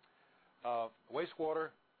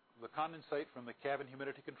 Wastewater, the condensate from the cabin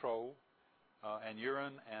humidity control, and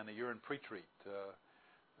urine, and the urine pretreat.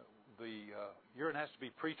 The urine has to be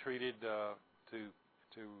pretreated to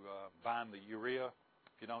bind the urea.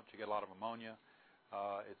 If you don't, you get a lot of ammonia.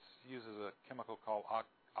 It uses a chemical called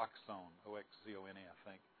oxone, O-X-Z-O-N-E, I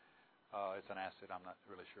think. It's an acid. I'm not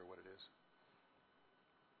really sure what it is.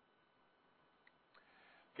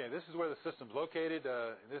 Okay, this is where the system's located.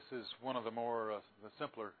 This is one of the the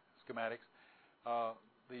simpler schematics.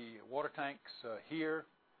 The water tanks here.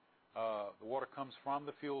 The water comes from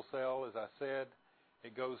the fuel cell, as I said.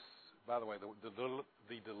 It goes, by the way, the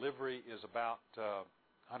delivery is about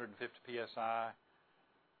 150 psi,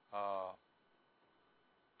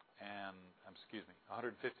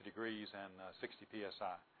 150 degrees and 60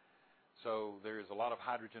 psi. So there is a lot of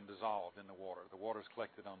hydrogen dissolved in the water. The water is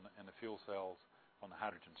collected in the fuel cells on the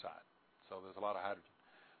hydrogen side. So there's a lot of hydrogen.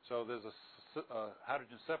 So there's a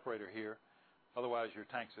hydrogen separator here. Otherwise, your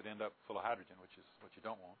tanks would end up full of hydrogen, which is what you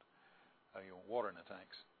don't want. You want water in the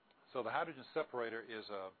tanks. So the hydrogen separator is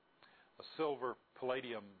a silver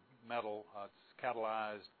palladium metal. It's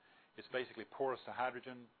catalyzed. It's basically porous to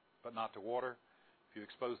hydrogen, but not to water. If you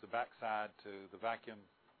expose the backside to the vacuum,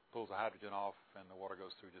 pulls the hydrogen off, and the water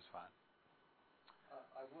goes through just fine.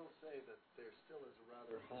 I will say that there still is a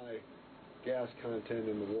rather high gas content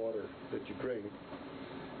in the water that you drink,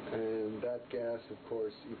 and that gas, of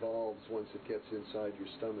course, evolves once it gets inside your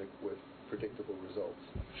stomach with predictable results.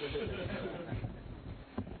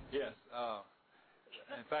 Yes.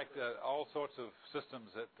 In fact, all sorts of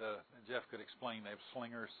systems that Jeff could explain. They have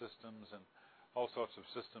slinger systems and all sorts of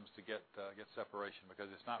systems to get separation, because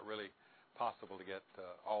it's not really possible to get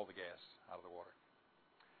all the gas out of the water.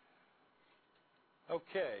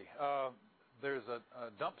 Okay. There's a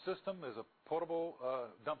dump system. There's a potable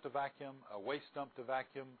dump to vacuum, a waste dump to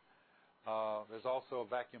vacuum. There's also a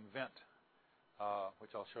vacuum vent,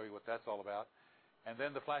 which I'll show you what that's all about. And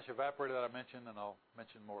then the flash evaporator that I mentioned, and I'll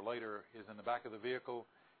mention more later, is in the back of the vehicle,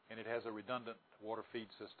 and it has a redundant water feed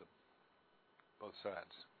system, both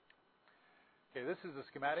sides. Okay, this is the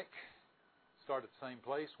schematic. Start at the same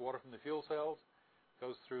place. Water from the fuel cells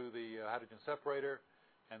goes through the hydrogen separator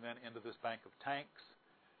and then into this bank of tanks.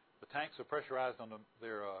 The tanks are pressurized on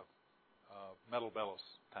their metal bellows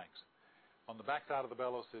tanks. On the back side of the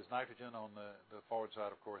bellows is nitrogen. On the forward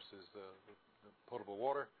side, of course, is the potable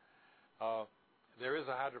water. There is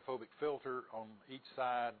a hydrophobic filter on each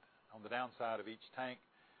side, on the downside of each tank.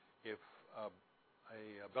 If a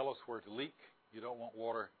bellows were to leak, you don't want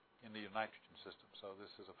water in the nitrogen system, so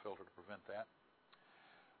this is a filter to prevent that.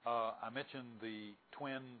 I mentioned the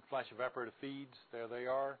twin flash evaporator feeds. There they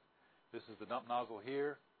are. This is the dump nozzle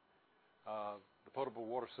here. The potable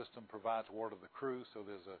water system provides water to the crew, so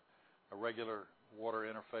there's a regular water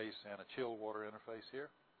interface and a chill water interface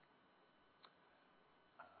here.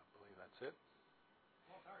 I believe that's it.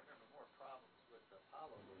 Well, I remember more problems with the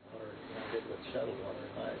Apollo water than I did with shuttle water.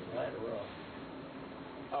 Am I wrong?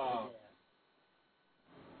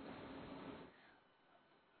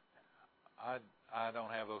 I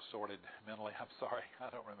don't have those sorted mentally. I'm sorry.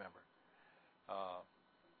 I don't remember.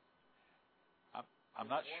 I'm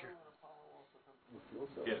not sure.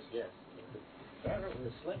 Yes. Yes.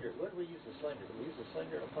 The Slinger. Where did we use the Slinger? Did we use the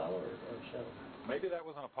Slinger at Apollo or Shuttle? Maybe that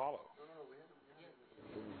was an Apollo. No, we had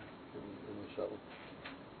in the shuttle.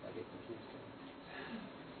 I get confused.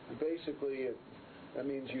 Basically, that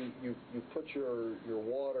means you put your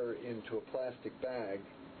water into a plastic bag,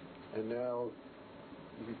 and now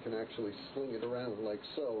you can actually sling it around like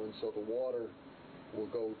so, and so the water will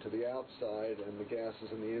go to the outside and the gas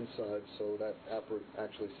is on the inside, so that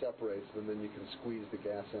actually separates them, and then you can squeeze the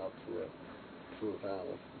gas out through a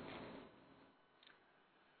valve.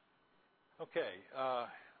 Okay.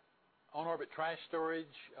 On-orbit trash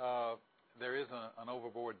storage, there is an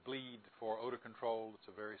overboard bleed for odor control. It's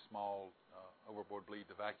a very small overboard bleed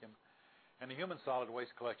to vacuum. And the human solid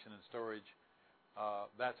waste collection and storage,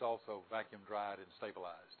 that's also vacuum dried and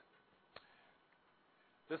stabilized.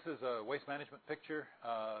 This is a waste management picture.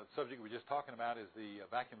 The subject we were just talking about is the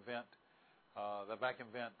vacuum vent. The vacuum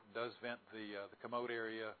vent does vent the commode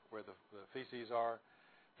area where the feces are.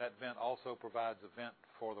 That vent also provides a vent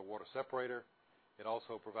for the water separator. It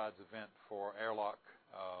also provides a vent for airlock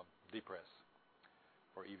depress,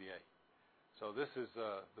 or EVA. So this is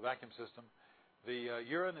the vacuum system. The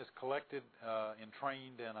urine is collected and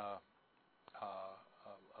trained in a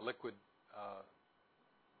liquid,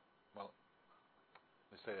 well,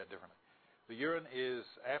 let's say that differently. The urine is,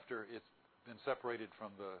 after it's been separated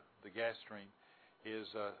from the gas stream, is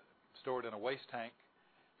stored in a waste tank,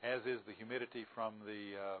 as is the humidity from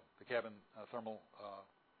the cabin thermal,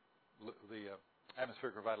 the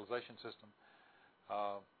atmospheric revitalization system.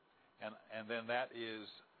 And then that is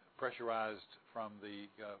pressurized from the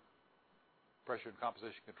pressure and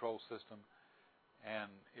composition control system, and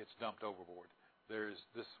it's dumped overboard.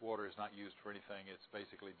 This water is not used for anything. It's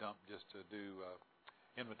basically dumped just to do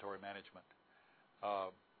inventory management.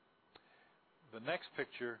 The next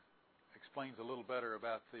picture explains a little better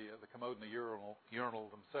about the commode and the urinal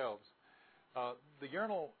themselves. The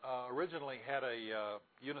urinal originally had a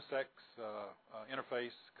unisex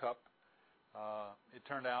interface cup. It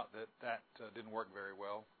turned out that didn't work very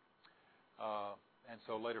well, and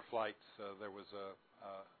so later flights there was a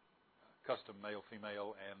custom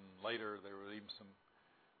male-female, and later there was even some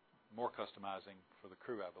more customizing for the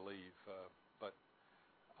crew, I believe, but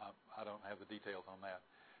I don't have the details on that.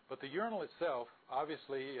 But the urinal itself,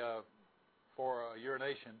 obviously, for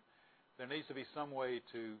urination, there needs to be some way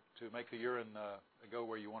to make the urine go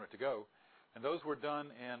where you want it to go, and those were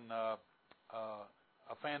done in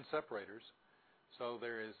fan separators. So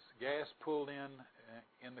there is gas pulled in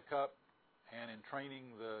the cup, and in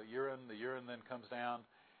training the urine then comes down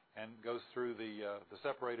and goes through the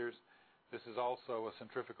separators. This is also a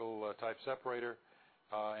centrifugal type separator,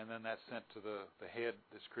 and then that's sent to the head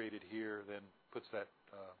that's created here, then puts that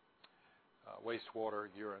wastewater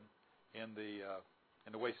urine in the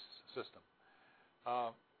waste system.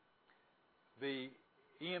 The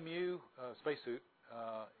EMU spacesuit,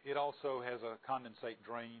 it also has a condensate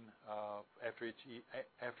drain after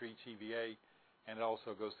each EVA, and it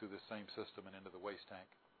also goes through the same system and into the waste tank.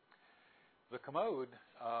 The commode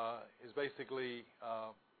is basically,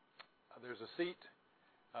 there's a seat.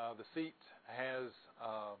 The seat has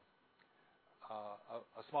a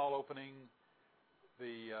small opening.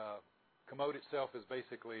 The commode itself is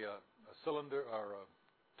basically a cylinder or a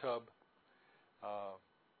tub,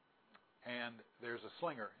 and there's a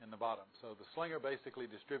slinger in the bottom. So the slinger basically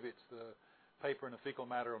distributes the paper and the fecal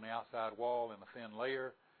matter on the outside wall in a thin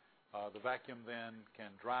layer. The vacuum then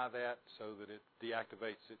can dry that so that it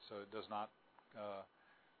deactivates it, so it does not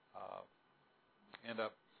end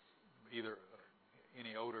up either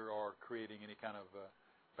any odor or creating any kind of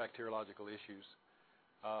bacteriological issues.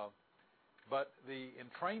 But the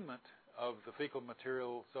entrainment of the fecal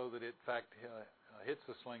material so that it in fact hits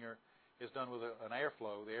the slinger is done with an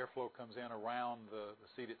airflow. The airflow comes in around the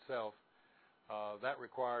seat itself. That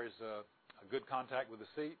requires a good contact with the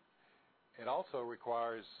seat. It also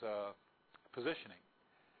requires positioning.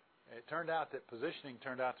 It turned out that positioning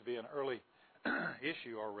turned out to be an early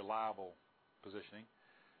issue, or reliable positioning,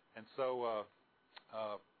 and so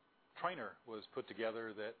a trainer was put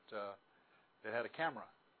together that had a camera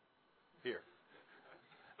here.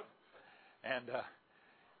 And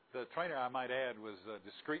the trainer, I might add, was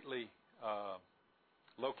discreetly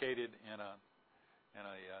located in a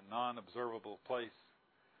non-observable place,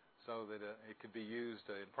 so that it could be used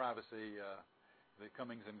in privacy, the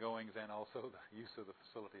comings and goings, and also the use of the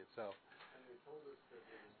facility itself. And they told us that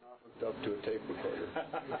it was not hooked up to a tape recorder.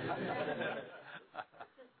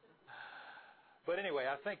 But anyway,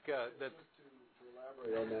 I think that... To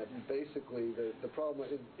elaborate on that, basically the problem,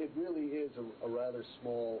 it really is a rather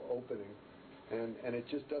small opening, and it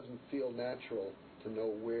just doesn't feel natural to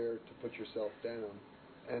know where to put yourself down.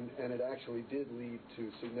 And it actually did lead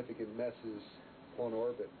to significant messes on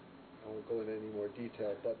orbit. I won't go into any more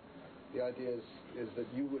detail, but the idea is that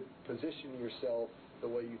you would position yourself the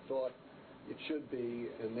way you thought it should be,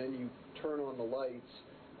 and then you turn on the lights,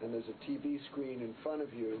 and there's a TV screen in front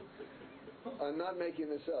of you. I'm not making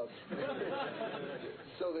this up.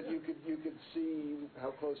 So that you could see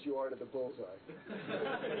how close you are to the bullseye.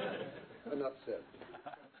 Enough said.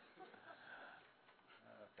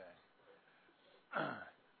 Okay.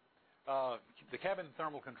 The cabin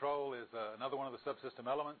thermal control is another one of the subsystem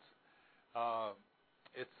elements.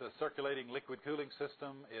 It's a circulating liquid cooling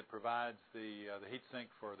system. It provides the heat sink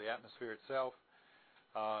for the atmosphere itself.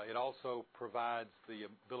 It also provides the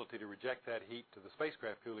ability to reject that heat to the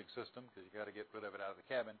spacecraft cooling system, because you've got to get rid of it out of the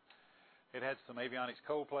cabin. It had some avionics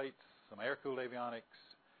cold plates, some air-cooled avionics,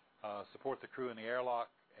 support the crew in the airlock,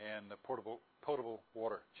 and the potable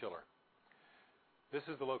water chiller. This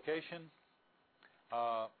is the location.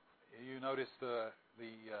 You notice the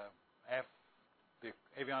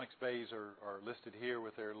avionics bays are listed here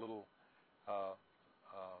with their little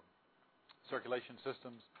circulation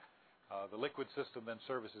systems. The liquid system then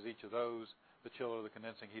services each of those, the chiller, the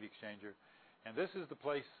condensing heat exchanger. And this is the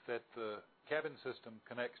place that the cabin system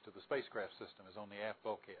connects to the spacecraft system, is on the aft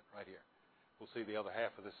bulkhead right here. We'll see the other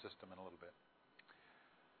half of this system in a little bit.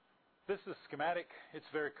 This is schematic. It's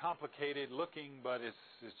very complicated looking, but it's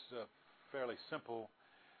fairly simple.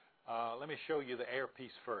 Let me show you the air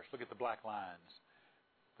piece first. Look at the black lines.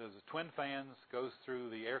 There's the twin fans, goes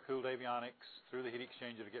through the air-cooled avionics, through the heat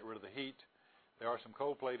exchanger to get rid of the heat. There are some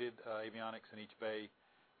cold-plated avionics in each bay,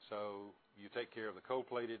 so you take care of the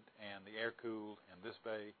cold-plated and the air-cooled in this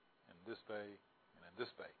bay, and this bay, and in this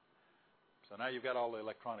bay. So now you've got all the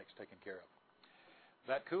electronics taken care of.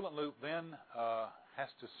 That coolant loop then has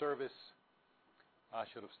to service. I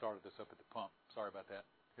should have started this up at the pump. Sorry about that.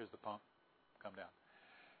 Here's the pump. Come down.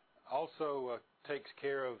 Also takes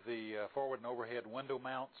care of the forward and overhead window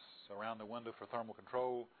mounts around the window for thermal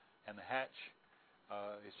control, and the hatch.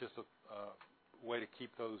 It's just a way to keep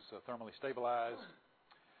those thermally stabilized.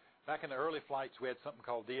 Back in the early flights, we had something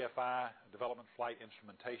called DFI, Development Flight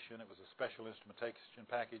Instrumentation. It was a special instrumentation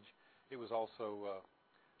package. It was also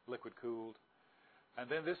liquid cooled. And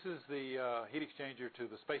then this is the heat exchanger to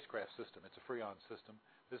the spacecraft system. It's a Freon system.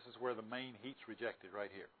 This is where the main heat's rejected right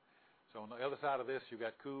here. So on the other side of this, you've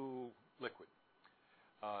got cool liquid.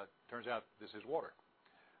 Turns out this is water.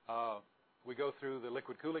 We go through the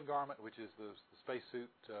liquid cooling garment, which is the spacesuit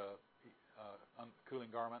cooling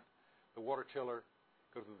garment, the water chiller,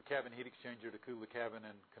 go through the cabin heat exchanger to cool the cabin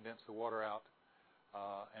and condense the water out,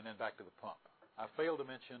 and then back to the pump. I failed to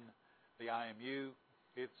mention the IMU.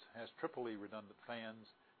 It has triple-E redundant fans,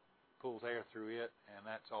 pulls air through it, and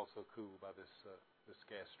that's also cooled by this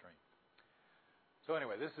gas stream. So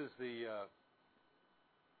anyway, this is the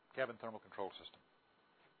cabin thermal control system.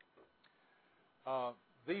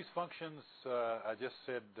 These functions, I just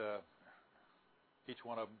said each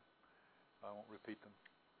one of them. I won't repeat them.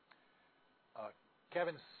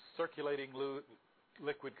 Cabin circulating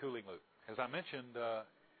liquid cooling loop. As I mentioned,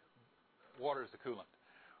 water is the coolant.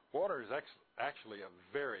 Water is actually a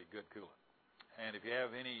very good coolant. And if you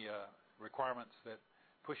have any requirements that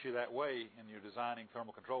push you that way and you're designing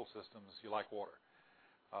thermal control systems, you like water.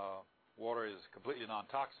 Water is completely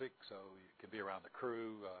non-toxic, so you can be around the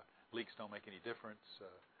crew. Leaks don't make any difference.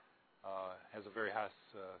 Has a very high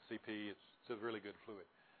CP. It's a really good fluid.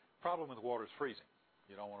 Problem with water is freezing.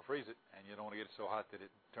 You don't want to freeze it, and you don't want to get it so hot that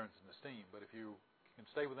it turns into steam. But if you can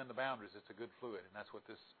stay within the boundaries, it's a good fluid, and that's what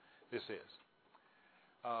this is.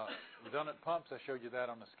 Redundant pumps, I showed you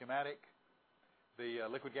that on the schematic. The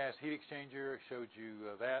liquid gas heat exchanger, showed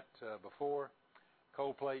you that before.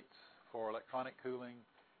 Cold plates for electronic cooling,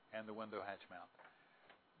 and the window hatch mount.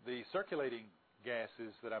 The circulating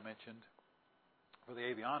gases that I mentioned for the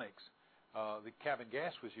avionics, the cabin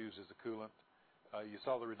gas was used as a coolant. You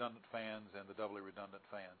saw the redundant fans and the doubly redundant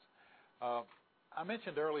fans. I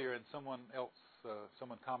mentioned earlier, and someone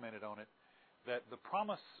commented on it, that the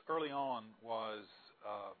promise early on was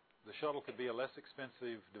the shuttle could be a less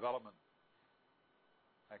expensive development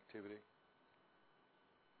activity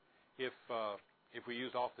if we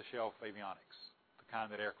used off-the-shelf avionics, the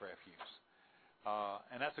kind that aircraft use.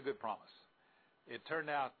 And that's a good promise. It turned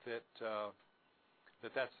out that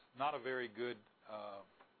that's not a very good,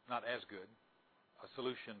 not as good, a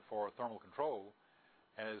solution for thermal control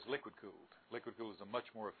as liquid cooled. Liquid cooled is a much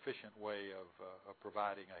more efficient way of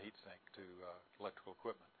providing a heat sink to electrical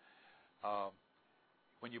equipment.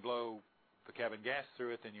 When you blow the cabin gas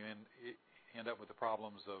through it, then you end up with the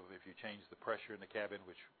problems of if you change the pressure in the cabin,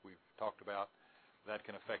 which we've talked about, that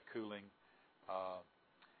can affect cooling.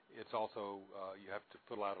 It's also, you have to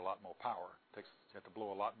put out a lot more power. You have to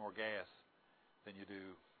blow a lot more gas than you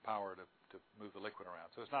do power to move the liquid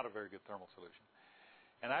around. So it's not a very good thermal solution.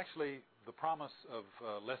 And actually, the promise of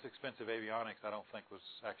less expensive avionics I don't think was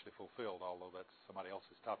actually fulfilled, although that's somebody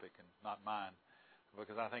else's topic and not mine,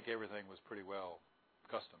 because I think everything was pretty well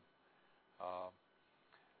custom.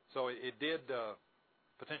 So it did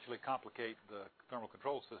potentially complicate the thermal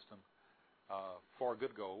control system for a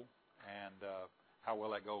good goal, and how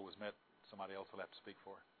well that goal was met, somebody else will have to speak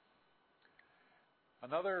for.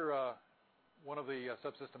 Another one of the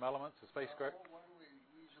subsystem elements, the spacecraft. Why don't we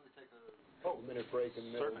usually take a minute break in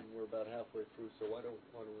the middle, and we're about halfway through, so why don't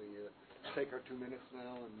we take our 2 minutes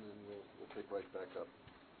now, and then we'll pick right back up.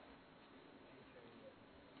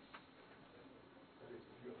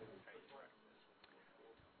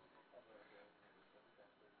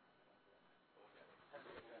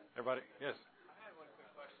 Everybody, yes. I had one quick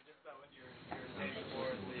question, just about what you were saying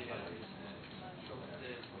before, the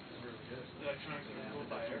electronics that are cooled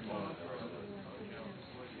by air flow,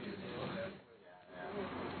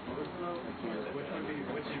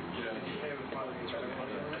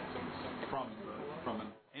 From an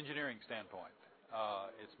engineering standpoint,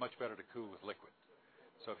 it's much better to cool with liquid.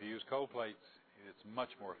 So if you use cold plates, it's much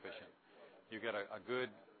more efficient. You get a good,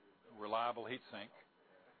 reliable heat sink,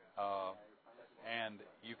 and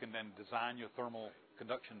you can then design your thermal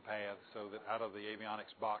conduction path so that out of the avionics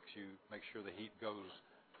box you make sure the heat goes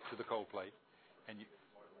to the cold plate, and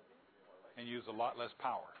use a lot less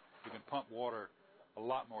power. You can pump water a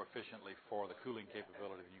lot more efficiently for the cooling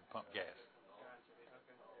capability than you pump gas.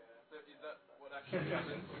 So is that what actually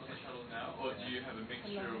happens with the shuttle now, or do you have a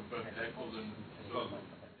mixture of both air-cooled and both? I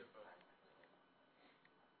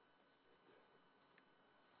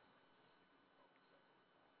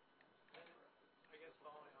guess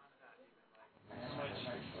following on to that, even like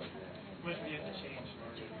how much do you have to change in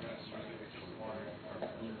order to address just water?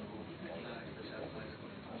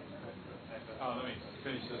 Let me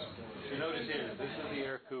finish this. You notice here, this is the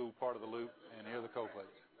air-cooled part of the loop, and here are the cold plates.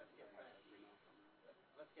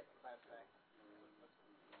 Let's get the class back.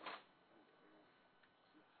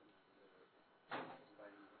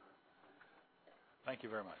 Thank you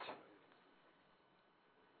very much.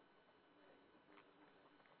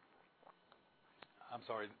 I'm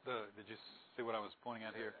sorry. Did you see what I was pointing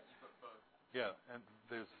at here? Yeah, and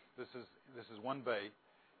this is one bay,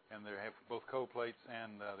 and they have both cold plates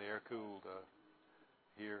and the air cooled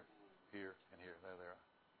here, and here. There they are.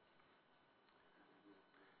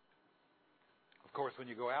 Of course, when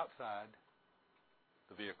you go outside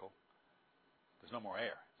the vehicle, there's no more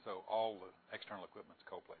air, so all the external equipment's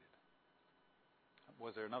cold plated.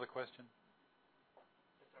 Was there another question?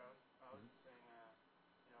 Yes, sir. I was just saying,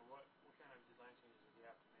 what kind of design changes would you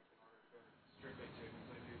have to make in order for strictly to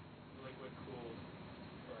completely liquid cooled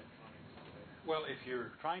electronics? Well, if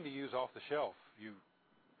you're trying to use off the shelf,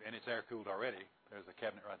 and it's air cooled already, there's a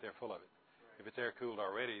cabinet right there full of it. Right. If it's air cooled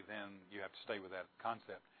already, then you have to stay with that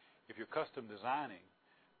concept. If you're custom designing,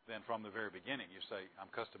 then from the very beginning you say, I'm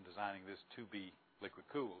custom designing this to be liquid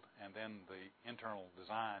cooled, and then the internal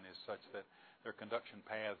design is such that there are conduction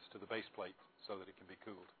paths to the base plate so that it can be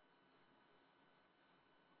cooled.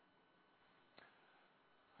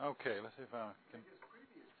 Okay, let's see if I can. Because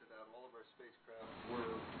previous to that, all of our spacecraft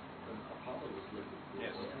were Apollo was liquid cooled.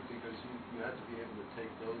 Yes. Because you had to be able to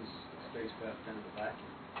take those spacecraft down to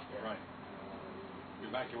vacuum. Right. You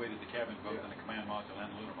evacuated the cabin both in the command module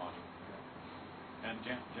and lunar module. And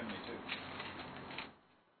Gemini too.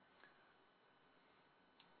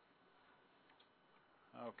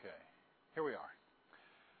 Okay, here we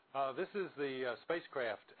are. This is the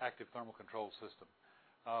spacecraft active thermal control system.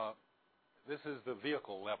 This is the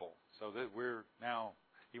vehicle level, so that we're now,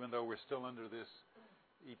 even though we're still under this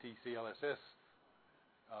ETCLSS,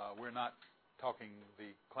 we're not talking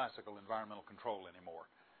the classical environmental control anymore.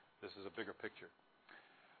 This is a bigger picture.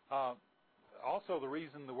 Also, the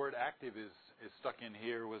reason the word active is stuck in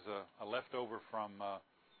here was a leftover from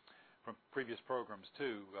previous programs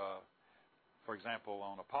too. For example,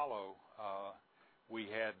 on Apollo, we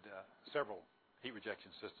had several heat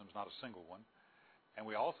rejection systems, not a single one. And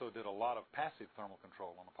we also did a lot of passive thermal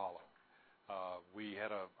control on Apollo. We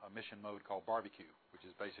had a mission mode called barbecue, which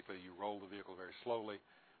is basically you roll the vehicle very slowly,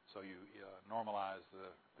 so you normalize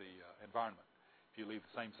the environment. If you leave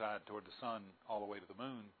the same side toward the sun all the way to the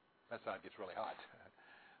moon, that side gets really hot.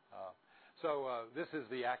 So this is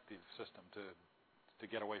the active system to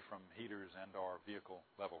get away from heaters and or vehicle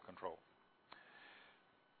level control.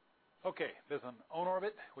 Okay, there's an on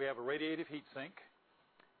orbit. We have a radiative heat sink,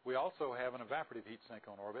 We also have an evaporative heat sink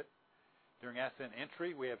on orbit. During ascent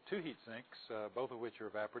entry, we have 2 heat sinks, both of which are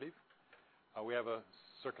evaporative. We have a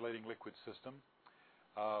circulating liquid system.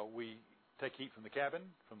 We take heat from the cabin,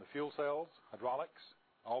 from the fuel cells, hydraulics,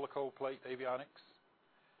 all the cold plate avionics,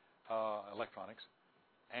 electronics,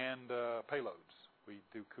 and payloads. We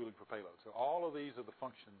do cooling for payloads. So all of these are the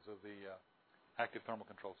functions of the active thermal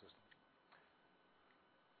control system.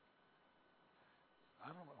 I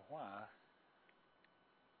don't know why.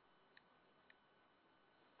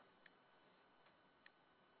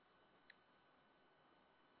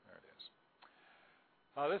 There it is.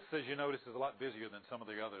 This, as you notice, is a lot busier than some of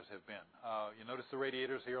the others have been. You notice the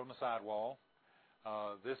radiators here on the sidewall.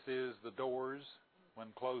 This is the doors. When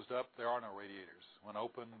closed up, there are no radiators. When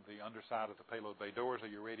open, the underside of the payload bay doors are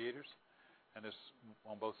your radiators, and this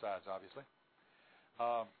on both sides, obviously.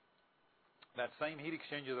 That same heat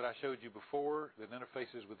exchanger that I showed you before that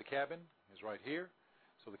interfaces with the cabin is right here.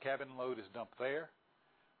 So the cabin load is dumped there.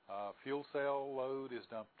 Fuel cell load is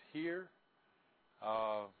dumped here.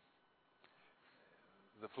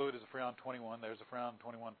 The fluid is a Freon 21. There's a Freon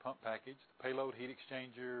 21 pump package. The payload heat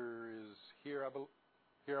exchanger is here, I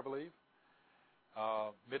believe.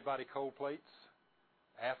 Mid-body cold plates,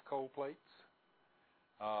 aft cold plates.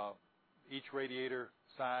 Each radiator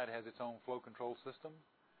side has its own flow control system.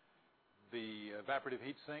 The evaporative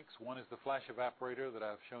heat sinks, one is the flash evaporator that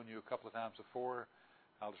I've shown you a couple of times before.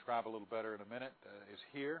 I'll describe a little better in a minute, is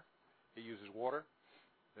here. It uses water.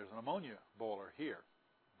 There's an ammonia boiler here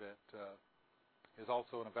that is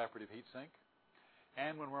also an evaporative heat sink.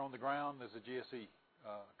 And when we're on the ground, there's a GSE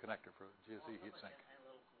connector for GSE heat sink.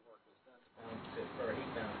 Analytical work was done for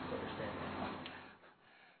heat balance, understanding.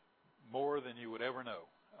 More than you would ever know.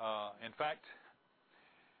 In fact,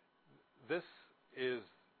 this is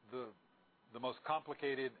the most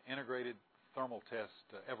complicated integrated thermal test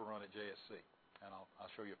ever run at JSC. And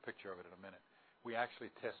I'll show you a picture of it in a minute. We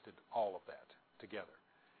actually tested all of that together.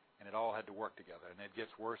 And it all had to work together. And it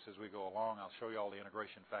gets worse as we go along. I'll show you all the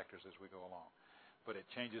integration factors as we go along. But it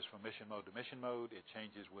changes from mission mode to mission mode. It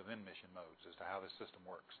changes within mission modes as to how this system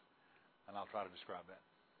works. And I'll try to describe that.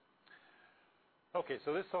 Okay,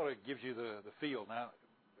 so this sort of gives you the feel. Now,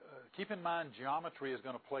 keep in mind geometry is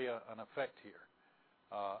going to play an effect here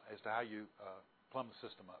as to how you plumb the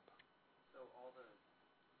system up. So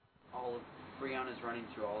all of Freon is running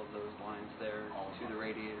through all of those lines there to the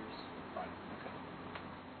radiators? Right, okay.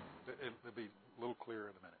 It'll be a little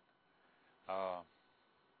clearer in a minute.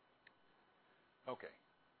 Okay,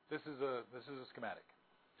 this is a schematic.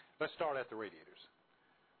 Let's start at the radiators.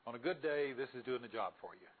 On a good day, this is doing the job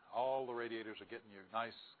for you. All the radiators are getting you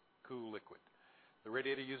nice, cool liquid. The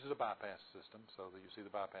radiator uses a bypass system, so that you see the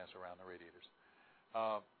bypass around the radiators.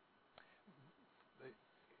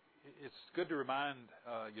 It's good to remind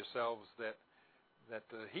yourselves that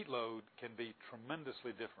the heat load can be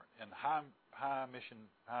tremendously different. In high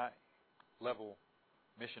level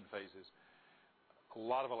mission phases, a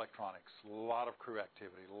lot of electronics, a lot of crew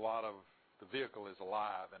activity, a lot of the vehicle is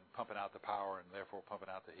alive and pumping out the power and therefore pumping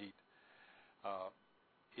out the heat.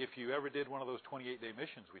 If you ever did one of those 28-day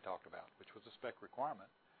missions we talked about, which was a spec requirement,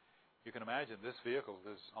 you can imagine this vehicle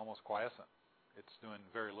is almost quiescent. It's doing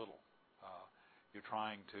very little. You're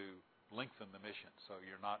trying to lengthen the mission, so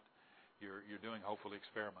you're doing hopefully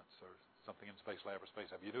experiments or something in Space Lab or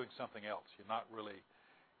Space Hub. You're doing something else. You're not really,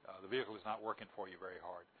 the vehicle is not working for you very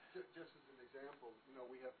hard. Just as an example,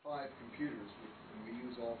 we have 5 computers, and we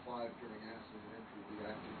use all 5 during ascent and entry, the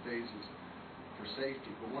active phases, for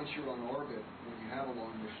safety. But once you're on orbit, when you have a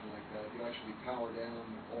long mission like that, you actually power down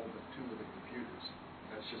all but 2 of the computers.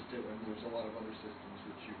 That's just it. And there's a lot of other systems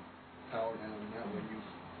which you power down, and that way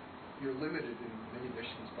you're limited in many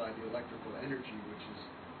missions by the electrical energy, which is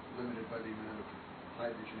limited by the amount of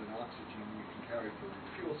hydrogen and oxygen you can carry for your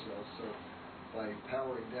fuel cells. So by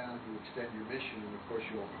powering down, you extend your mission, and of course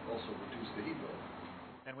you'll also reduce the heat load.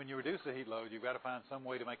 And when you reduce the heat load, you've got to find some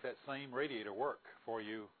way to make that same radiator work for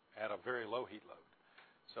you at a very low heat load.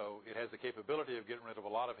 So it has the capability of getting rid of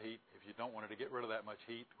a lot of heat. If you don't want it to get rid of that much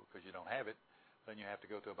heat because you don't have it, then you have to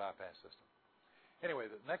go to a bypass system. Anyway,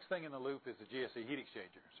 the next thing in the loop is the GSE heat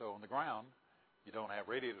exchanger. So on the ground, you don't have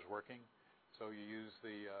radiators working, so you use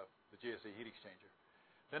the GSE heat exchanger.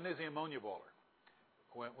 Then there's the ammonia boiler.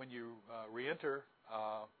 When you re-enter,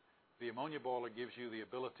 the ammonia boiler gives you the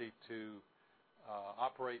ability to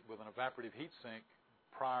operate with an evaporative heat sink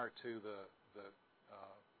prior to the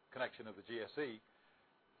connection of the GSE,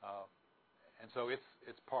 and so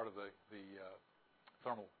it's part of the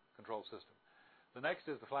thermal control system. The next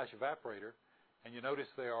is the flash evaporator, and you notice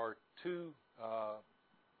there are 2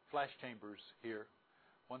 flash chambers here.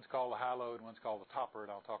 One's called the high load, one's called the topper,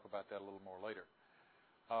 and I'll talk about that a little more later.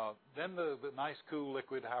 Then the nice cool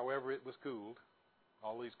liquid, however it was cooled,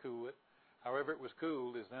 all these cool it, however it was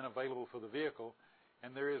cooled is then available for the vehicle.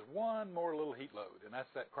 And there is one more little heat load, and that's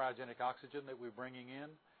that cryogenic oxygen that we're bringing in.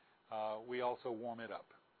 We also warm it up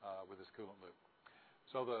with this coolant loop.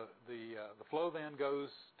 So the flow then goes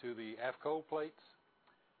to the aft cold plates,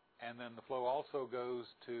 and then the flow also goes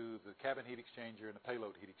to the cabin heat exchanger and the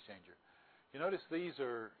payload heat exchanger. You notice these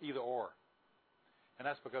are either or, and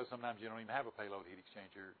that's because sometimes you don't even have a payload heat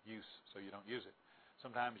exchanger use, so you don't use it.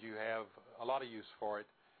 Sometimes you have a lot of use for it,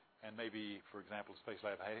 and maybe, for example, Space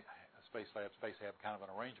Lab kind of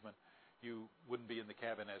an arrangement, you wouldn't be in the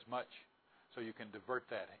cabin as much, so you can divert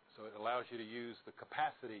that. So it allows you to use the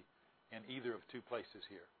capacity in either of two places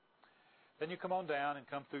here. Then you come on down and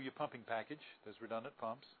come through your pumping package. There's redundant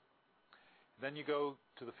pumps. Then you go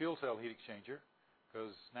to the fuel cell heat exchanger,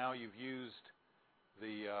 because now you've used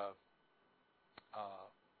the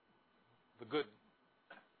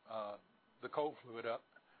cold fluid up,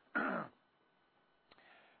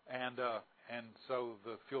 and so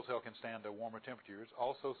the fuel cell can stand to warmer temperatures.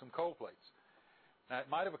 Also some cold plates. Now it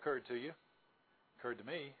might have occurred to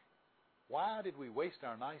me, why did we waste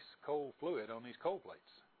our nice cold fluid on these cold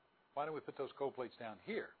plates? Why don't we put those cold plates down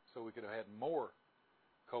here so we could have had more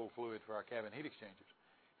cold fluid for our cabin heat exchangers?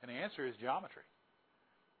 And the answer is geometry.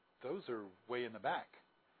 Those are way in the back.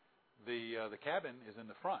 The cabin is in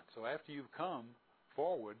the front. So after you've come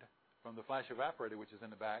forward from the flash evaporator, which is in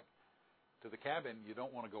the back, to the cabin, you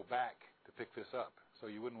don't want to go back to pick this up. So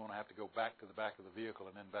you wouldn't want to have to go back to the back of the vehicle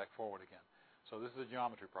and then back forward again. So this is a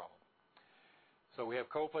geometry problem. So we have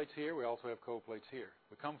cold plates here. We also have cold plates here.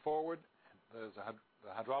 We come forward. There's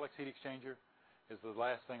the hydraulics heat exchanger is the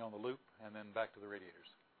last thing on the loop, and then back to the radiators.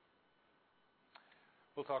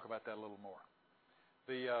 We'll talk about that a little more.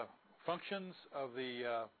 The functions of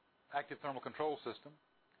the active thermal control system: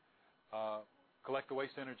 collect the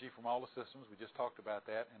waste energy from all the systems, we just talked about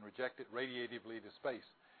that, and reject it radiatively to space.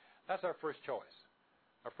 That's our first choice.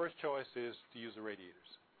 Our first choice is to use the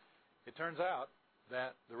radiators. It turns out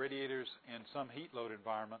that the radiators in some heat load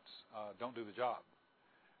environments don't do the job.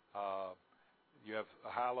 You have a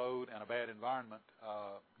high load and a bad environment,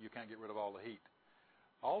 you can't get rid of all the heat.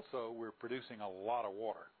 Also, we're producing a lot of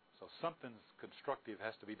water, so something constructive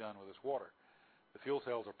has to be done with this water. The fuel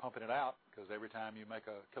cells are pumping it out because every time you make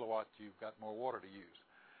a kilowatt, you've got more water to use.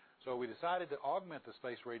 So we decided to augment the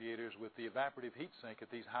space radiators with the evaporative heat sink at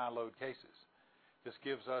these high load cases. This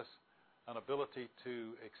gives us an ability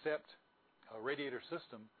to accept a radiator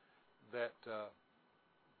system that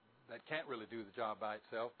can't really do the job by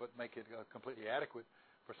itself, but make it completely adequate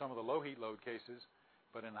for some of the low heat load cases.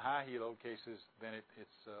 But in the high heat load cases, then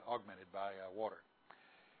it's augmented by water.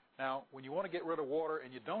 Now, when you want to get rid of water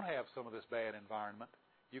and you don't have some of this bad environment,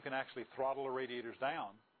 you can actually throttle the radiators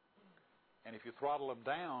down. And if you throttle them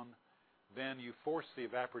down, then you force the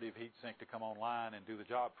evaporative heat sink to come online and do the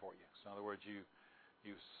job for you. So in other words, you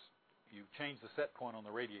change the set point on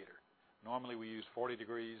the radiator. Normally we use 40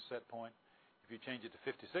 degrees set point. If you change it to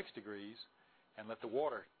 56 degrees and let the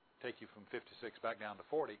water take you from 56 back down to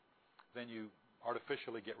 40, then you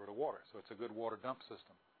artificially get rid of water. So it's a good water dump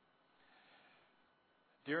system.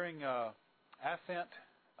 During ascent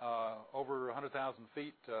over 100,000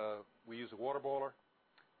 feet, we use a water boiler,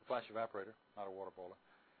 a flash evaporator, not a water boiler.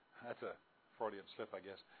 That's a Freudian slip, I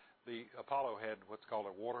guess. The Apollo had what's called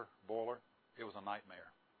a water boiler. It was a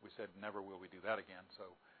nightmare. We said never will we do that again,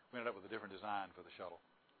 so we ended up with a different design for the shuttle.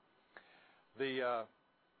 The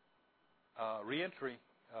reentry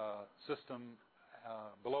system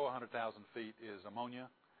below 100,000 feet is ammonia.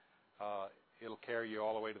 It'll carry you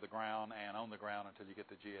all the way to the ground and on the ground until you get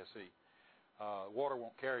to GSE. Water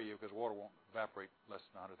won't carry you because water won't evaporate less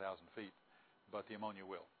than 100,000 feet, but the ammonia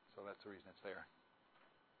will. So that's the reason it's there.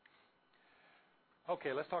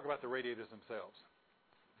 Okay, let's talk about the radiators themselves.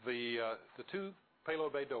 The two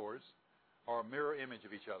payload bay doors are a mirror image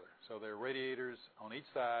of each other. So there are radiators on each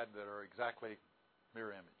side that are exactly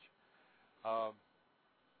mirror image. I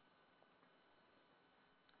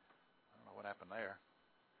don't know what happened there.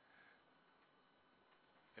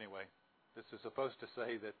 Anyway, this is supposed to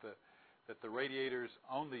say that the radiators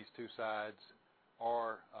on these two sides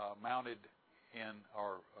are mounted in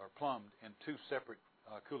or plumbed in two separate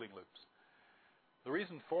cooling loops. The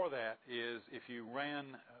reason for that is if you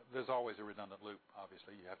ran, there's always a redundant loop,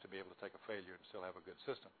 obviously. You have to be able to take a failure and still have a good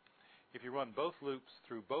system. If you run both loops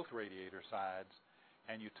through both radiator sides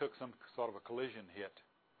and you took some sort of a collision hit,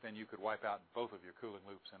 then you could wipe out both of your cooling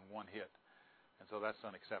loops in one hit. And so that's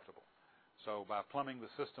unacceptable. So by plumbing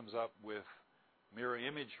the systems up with mirror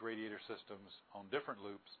image radiator systems on different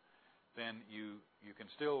loops, then you can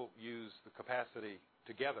still use the capacity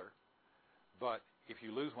together, But if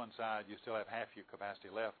you lose one side, you still have half your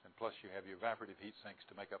capacity left, and plus you have your evaporative heat sinks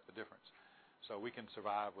to make up the difference. So we can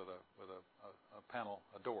survive with a panel,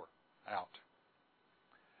 a door out.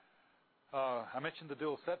 I mentioned the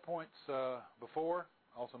dual set points before.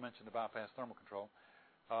 Also mentioned the bypass thermal control.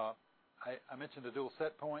 I mentioned the dual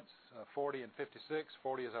set points, 40 and 56.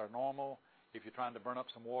 40 is our normal. If you're trying to burn up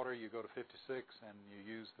some water, you go to 56 and you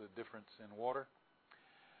use the difference in water.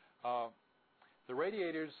 The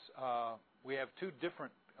radiators, we have two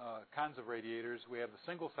different kinds of radiators. We have the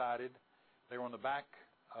single-sided. They're on the back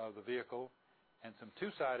of the vehicle, and some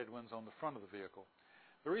two-sided ones on the front of the vehicle.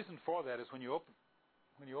 The reason for that is when you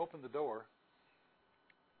open the door,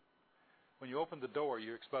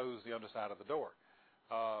 you expose the underside of the door.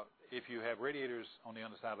 If you have radiators on the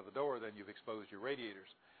underside of the door, then you've exposed your radiators.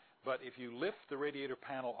 But if you lift the radiator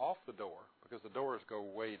panel off the door, because the doors go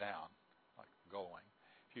way down, like going,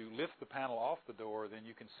 if you lift the panel off the door, then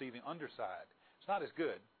you can see the underside. It's not as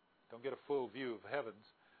good. Don't get a full view of the heavens,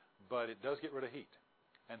 but it does get rid of heat.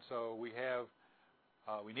 And so we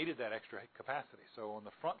needed that extra capacity. So on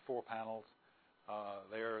the front four panels,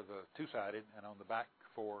 they're the two-sided, and on the back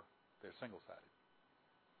four, they're single-sided.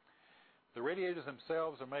 The radiators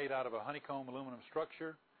themselves are made out of a honeycomb aluminum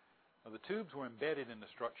structure. The tubes were embedded in the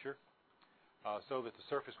structure so that the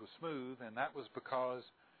surface was smooth, and that was because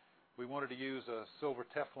we wanted to use a silver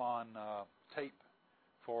Teflon tape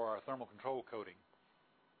for our thermal control coating.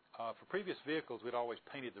 For previous vehicles, we'd always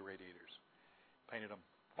painted the radiators, painted them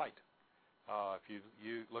white. If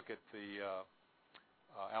you look at the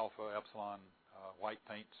Alpha, Epsilon white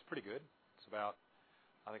paint, it's pretty good. It's about,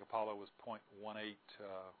 I think Apollo was 0.18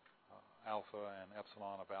 Alpha and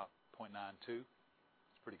Epsilon about 0.92.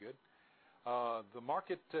 It's pretty good. The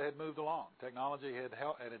market had moved along. Technology had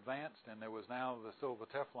advanced, and there was now the silver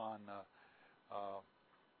Teflon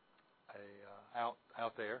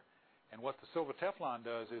out there. And what the silver Teflon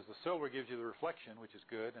does is the silver gives you the reflection, which is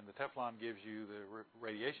good, and the Teflon gives you the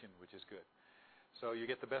radiation, which is good. So you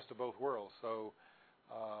get the best of both worlds. So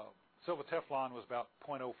silver Teflon was about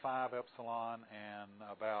 0.05 Epsilon and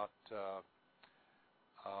about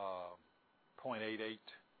 0.88,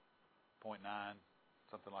 0.9,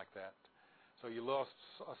 something like that. So you lost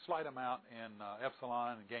a slight amount in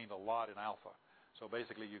Epsilon and gained a lot in Alpha. So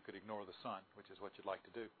basically you could ignore the sun, which is what you'd like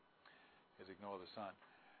to do, is ignore the sun.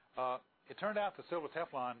 It turned out the silver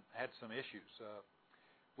Teflon had some issues.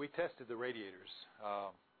 We tested the radiators.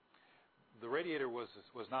 The radiator was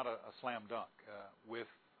not a slam dunk. With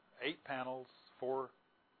 8 panels, 4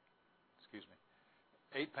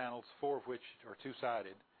 of which are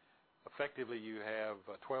two-sided, effectively you have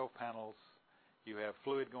 12 panels. You have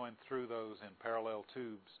fluid going through those in parallel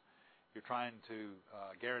tubes. You're trying to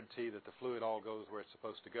guarantee that the fluid all goes where it's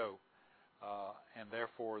supposed to go, and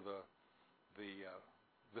therefore the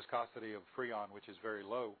viscosity of Freon, which is very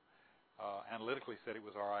low, analytically said it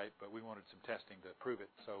was all right, but we wanted some testing to prove it.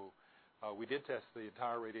 So we did test the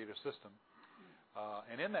entire radiator system,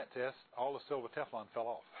 and in that test, all the silver Teflon fell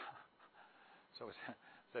off. So it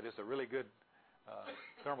said it's a really good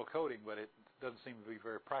thermal coating, but it doesn't seem to be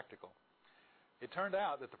very practical. It turned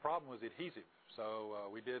out that the problem was adhesive. So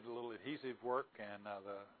we did a little adhesive work, and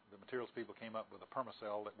the materials people came up with a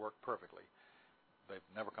Permacell that worked perfectly. They've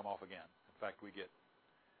never come off again. In fact, we get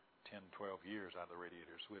 10, 12 years out of the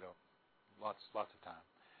radiators. We don't, lots of time.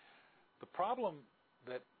 The problem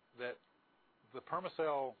that the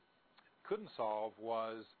Permacell couldn't solve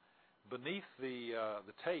was beneath the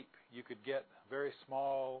tape, you could get very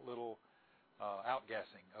small little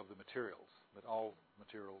outgassing of the materials. But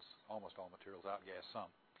almost all materials outgas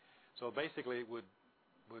some. So basically, it would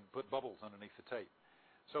put bubbles underneath the tape.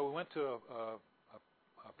 So we went to a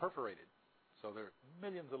perforated. So there are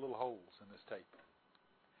millions of little holes in this tape,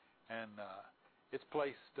 and it's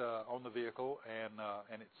placed on the vehicle, and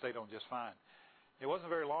it stayed on just fine. It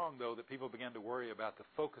wasn't very long, though, that people began to worry about the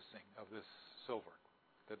focusing of this silver,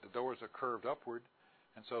 that the doors are curved upward,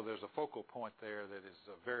 and so there's a focal point there that is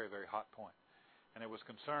a very, very hot point. And it was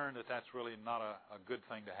concerned that that's really not a good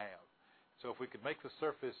thing to have. So if we could make the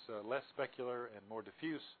surface less specular and more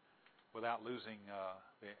diffuse without losing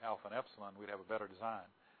the Alpha and Epsilon, we'd have a better design.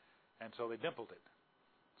 And so they dimpled it.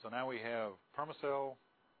 So now we have Permacell,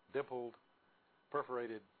 dimpled,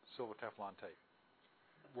 perforated silver Teflon tape.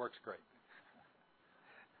 Works great.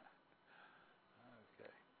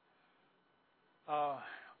 Okay.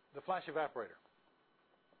 The flash evaporator.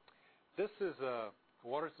 This is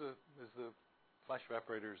water is the flash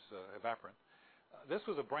evaporator's evaporant. This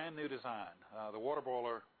was a brand new design. The water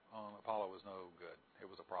boiler on Apollo was no good. It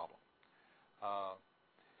was a problem.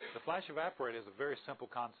 The flash evaporator is a very simple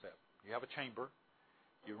concept. You have a chamber.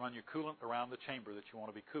 You run your coolant around the chamber that you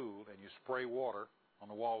want to be cooled, and you spray water on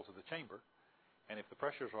the walls of the chamber. And if the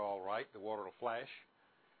pressures are all right, the water will flash.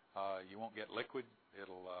 You won't get liquid.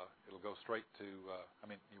 It'll go straight to,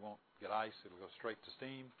 you won't get ice. It'll go straight to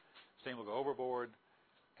steam. Steam will go overboard,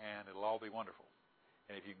 and it'll all be wonderful.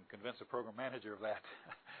 And if you can convince a program manager of that,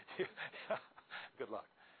 good luck.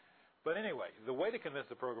 But anyway, the way to convince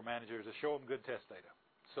the program manager is to show them good test data.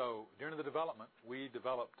 So during the development, we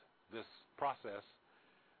developed this process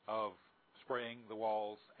of spraying the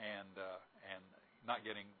walls and not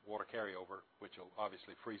getting water carryover, which will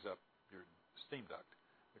obviously freeze up your steam duct,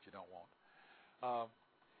 which you don't want.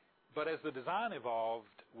 But as the design evolved,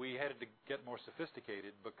 we had to get more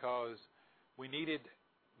sophisticated because we needed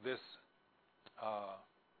this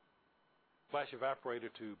flash evaporator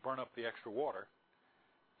to burn up the extra water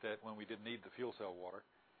that when we didn't need the fuel cell water.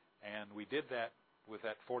 And we did that with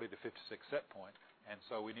that 40 to 56 set point. And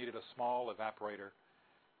so we needed a small evaporator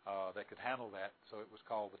that could handle that, so it was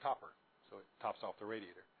called the topper. So it tops off the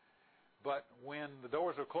radiator. But when the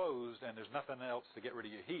doors are closed and there's nothing else to get rid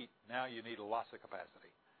of your heat, now you need lots of capacity.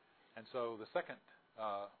 And so the second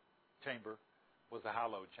chamber was the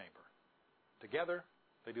high-load chamber. Together,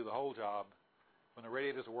 they do the whole job. When the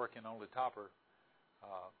radiators are working, only the topper.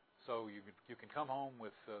 So you can come home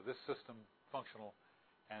with this system functional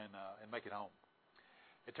and make it home.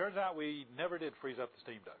 It turns out we never did freeze up the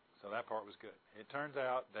steam duct, so that part was good. It turns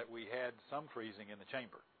out that we had some freezing in the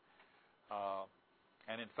chamber.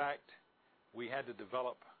 And in fact, we had to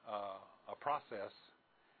develop a process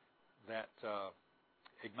that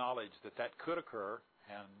acknowledged that could occur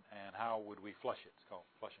and how would we flush it. It's called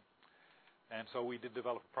flushing. And so we did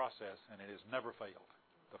develop a process, and it has never failed.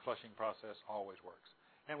 The flushing process always works.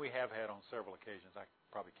 And we have had on several occasions, I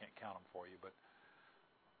probably can't count them for you, but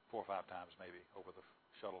 4 or 5 times maybe over the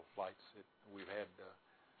shuttle flights, we've had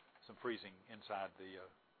some freezing inside the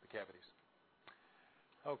cavities.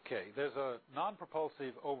 Okay, there's a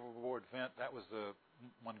non-propulsive overboard vent. That was the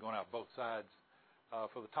one going out both sides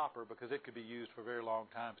for the topper because it could be used for very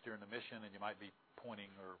long times during the mission, and you might be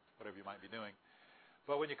pointing or whatever you might be doing.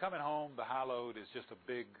 But when you're coming home, the high load is just a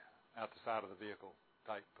big out the side of the vehicle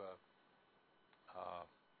type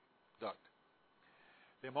duct.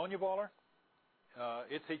 The ammonia boiler,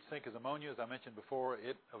 its heat sink is ammonia. As I mentioned before,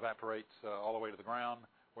 it evaporates all the way to the ground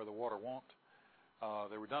where the water won't.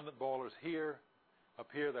 The redundant boilers here, up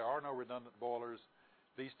here there are no redundant boilers.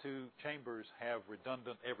 These two chambers have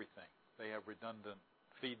redundant everything. They have redundant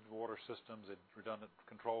feed water systems, redundant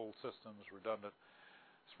control systems, redundant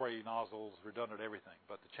spray nozzles, redundant everything.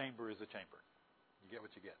 But the chamber is a chamber. You get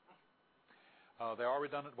what you get. There are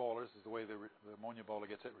redundant boilers. This is the way the ammonia boiler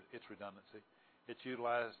gets its redundancy. It's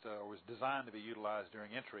utilized or was designed to be utilized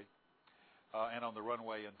during entry and on the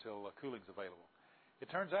runway until cooling's available. It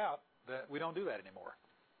turns out that we don't do that anymore.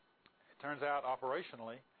 It turns out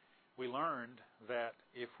operationally we learned that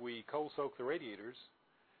if we cold soak the radiators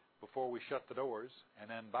before we shut the doors and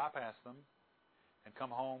then bypass them and come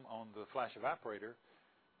home on the flash evaporator,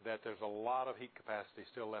 that there's a lot of heat capacity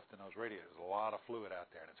still left in those radiators, a lot of fluid out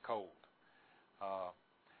there, and it's cold.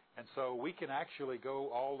 And so we can actually go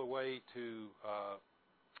all the way to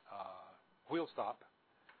wheel stop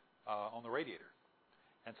on the radiator.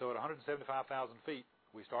 And so at 175,000 feet,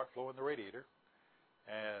 we start flowing the radiator.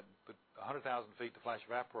 And at 100,000 feet, the flash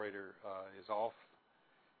evaporator is off.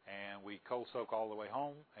 And we cold soak all the way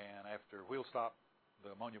home. And after wheel stop,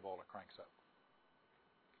 the ammonia boiler cranks up.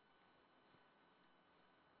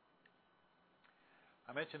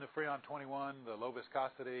 I mentioned the Freon 21, the low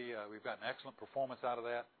viscosity. We've gotten excellent performance out of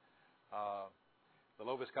that. The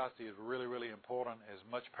low viscosity is really, really important, as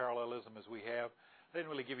much parallelism as we have. I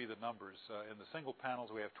didn't really give you the numbers. In the single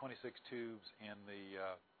panels, we have 26 tubes. In the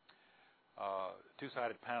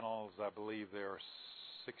two-sided panels, I believe there are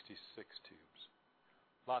 66 tubes.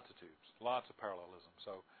 Lots of tubes, lots of parallelism.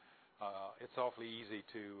 So it's awfully easy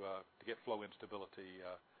to get flow instability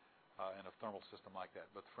in a thermal system like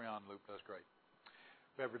that. But the Freon loop does great.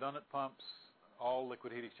 We have redundant pumps, all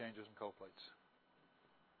liquid heat exchangers and cold plates.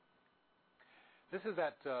 This is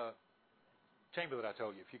that chamber that I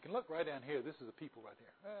told you. If you can look right down here, this is the people right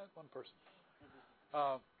here. One person.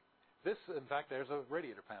 This, in fact, there's a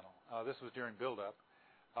radiator panel. This was during build-up.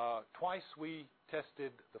 Twice we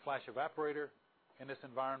tested the flash evaporator in this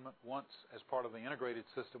environment, once as part of the integrated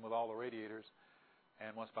system with all the radiators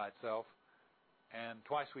and once by itself. And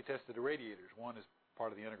twice we tested the radiators, one as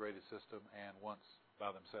part of the integrated system and once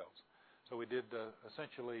by themselves. So we did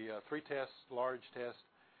essentially 3 tests, large tests.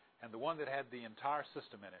 And the one that had the entire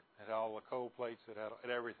system in it, had all the cold plates, it had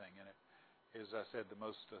everything in it, is, I said, the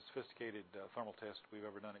most sophisticated thermal test we've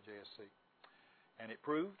ever done at JSC. And it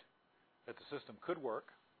proved that the system could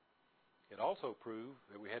work. It also proved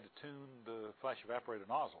that we had to tune the flash evaporator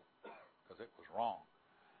nozzle because it was wrong.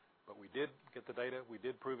 But we did get the data. We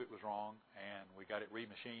did prove it was wrong, and we got it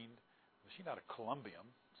remachined. Machined out of Columbium.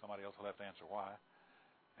 Somebody else will have to answer why.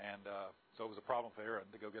 And so it was a problem for Aaron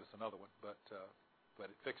to go get us another one, but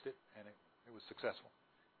it fixed it, and it was successful.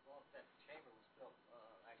 Well, that chamber was built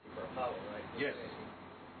actually for Apollo, right? Yes.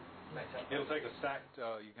 It'll take a stacked,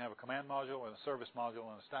 you can have a command module and a service module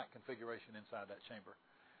and a stacked configuration inside that chamber.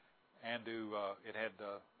 And it had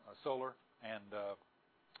solar and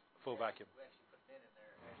full vacuum. We actually put men in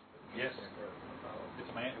there. Yes.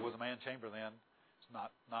 It was a manned chamber then. It's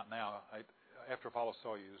not now. After Apollo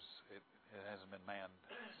Soyuz, it hasn't been manned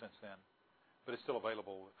since then. But it's still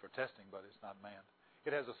available for testing, but it's not manned.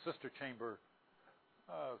 It has a sister chamber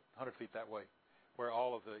 100 feet that way where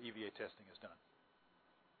all of the EVA testing is done.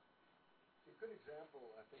 A good example,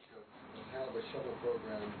 I think, of how the shuttle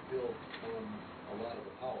program built on a lot of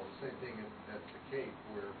Apollo. Same thing at the Cape,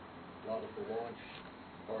 where a lot of the launch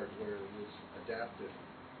hardware was adapted.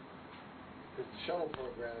 Because the shuttle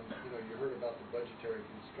program, you heard about the budgetary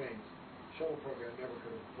constraints. The shuttle program never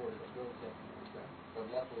could have afforded to build something like that. But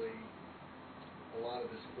luckily, a lot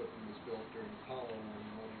of this equipment was built during Apollo when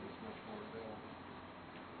money was much more available.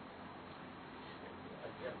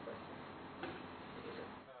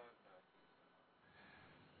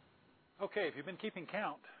 Okay, if you've been keeping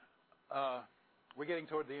count, we're getting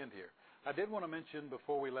toward the end here. I did want to mention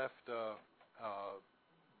before we left the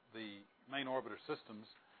main orbiter systems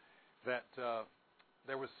that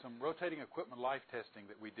there was some rotating equipment life testing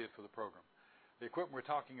that we did for the program. The equipment we're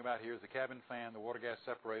talking about here is the cabin fan, the water gas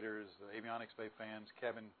separators, the avionics bay fans,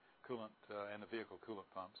 cabin coolant, and the vehicle coolant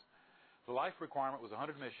pumps. The life requirement was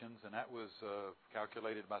 100 missions, and that was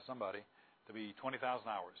calculated by somebody to be 20,000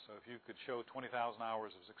 hours. So if you could show 20,000 hours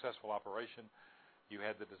of successful operation, you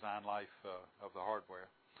had the design life of the hardware.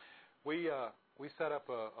 We set up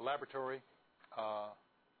a laboratory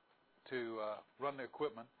to run the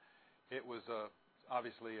equipment. It was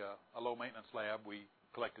obviously a low-maintenance lab. We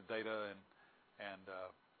collected data and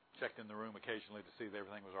checked in the room occasionally to see that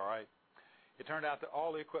everything was all right. It turned out that all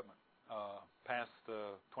the equipment passed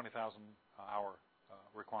the 20,000 hour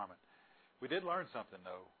requirement. We did learn something,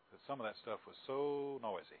 though, that some of that stuff was so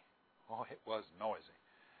noisy. Oh, it was noisy.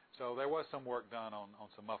 So there was some work done on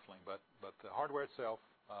some muffling, but the hardware itself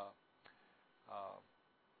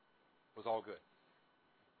was all good.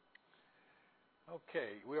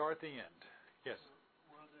 Okay, we are at the end. Yes?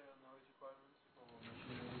 Were there noise requirements for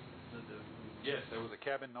machines? Yes, there was a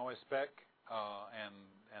cabin noise spec, and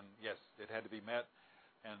yes, it had to be met.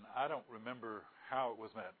 And I don't remember how it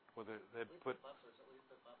was met. Whether they'd put mufflers on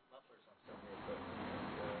some of the equipment.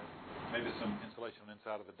 Maybe some insulation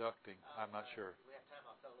inside of the ducting. I'm not sure. We have time.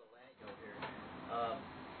 I'll tell a little anecdote here.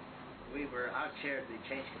 I chaired the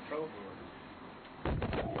change control board.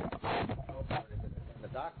 And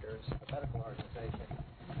the doctors, the medical organization,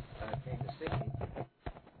 came to see me and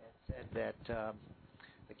said that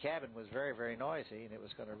the cabin was very, very noisy, and it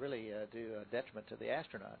was going to really do a detriment to the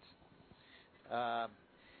astronauts.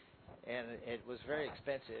 And it was very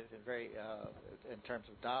expensive and very, in terms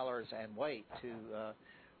of dollars and weight, to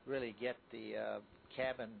really get the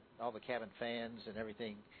cabin, all the cabin fans and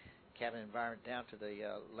everything, cabin environment down to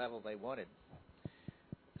the level they wanted.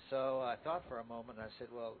 So I thought for a moment. I said,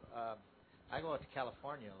 well, I go out to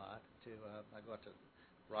California a lot. I go out to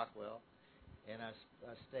Rockwell, and I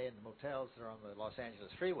stay in the motels that are on the Los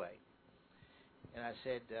Angeles freeway. And I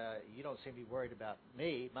said, you don't seem to be worried about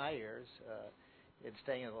me, my ears, in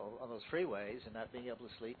staying on those freeways and not being able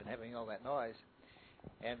to sleep and having all that noise.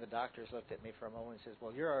 And the doctors looked at me for a moment and says,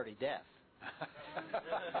 well, you're already deaf.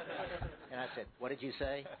 And I said, what did you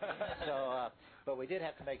say? So, but we did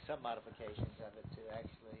have to make some modifications of it to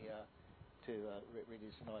actually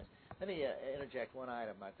reduce the noise. Let me interject one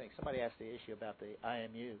item. I think somebody asked the issue about the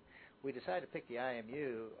IMU. We decided to pick the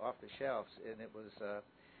IMU off the shelves, and it was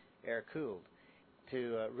air-cooled.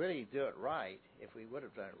 To really do it right, if we would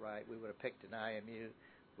have done it right, we would have picked an IMU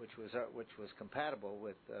which was compatible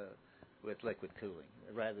with liquid cooling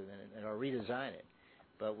rather than or redesign it.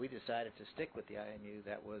 But we decided to stick with the IMU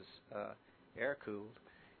that was air-cooled.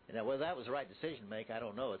 And whether that was the right decision to make, I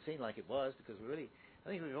don't know. It seemed like it was, because I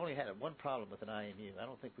think we've only had one problem with an IMU. I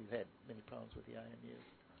don't think we've had many problems with the IMU.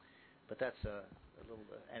 But that's a little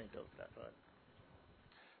anecdote that I thought.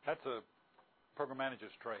 That's a program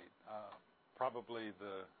manager's trade. Probably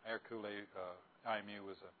the air-cooled IMU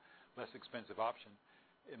was a less expensive option.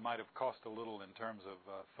 It might have cost a little in terms of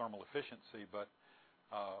thermal efficiency, but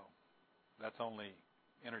that's only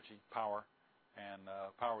energy, power, and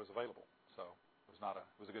power was available. So it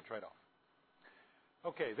was a good trade-off.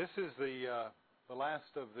 Okay, this is the last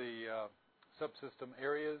of the subsystem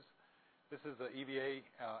areas. This is the EVA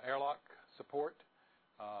airlock support.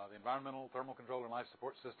 The Environmental Thermal Control and Life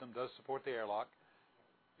Support System does support the airlock.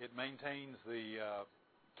 It maintains the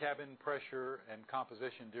cabin pressure and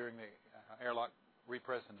composition during the airlock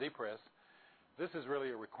repress and depress. This is really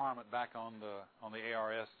a requirement back on the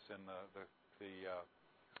ARS and the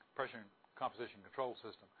pressure and composition control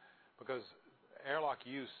system, because airlock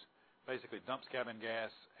use basically dumps cabin gas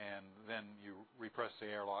and then you repress the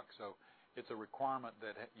airlock. So it's a requirement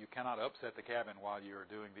that you cannot upset the cabin while you're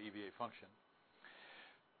doing the EVA function.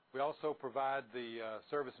 We also provide the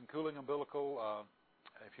service and cooling umbilical.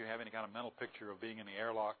 If you have any kind of mental picture of being in the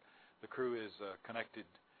airlock, the crew is connected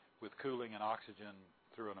with cooling and oxygen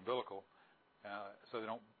through an umbilical, so they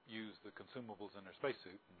don't use the consumables in their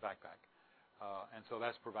spacesuit and backpack. And so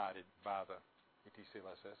that's provided by the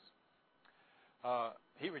ETCLSS.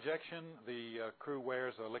 Heat rejection, the crew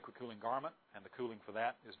wears a liquid cooling garment, and the cooling for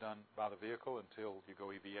that is done by the vehicle until you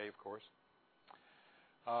go EVA, of course.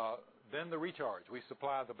 Then the recharge. We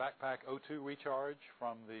supply the backpack O2 recharge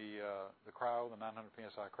from the cryo, the 900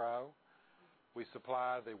 PSI cryo. We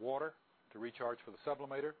supply the water to recharge for the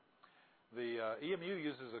sublimator. The EMU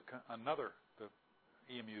uses the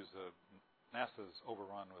EMU's NASA's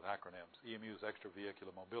overrun with acronyms. EMU is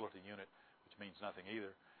Extravehicular Mobility Unit, which means nothing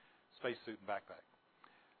either. Spacesuit and backpack.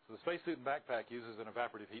 So the spacesuit and backpack uses an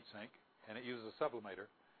evaporative heat sink, and it uses a sublimator.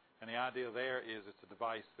 And the idea there is it's a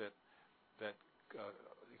device that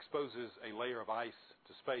exposes a layer of ice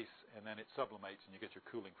to space, and then it sublimates, and you get your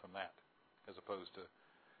cooling from that, as opposed to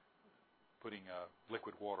putting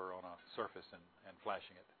liquid water on a surface and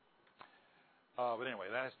flashing it. But anyway,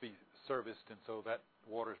 that has to be serviced, and so that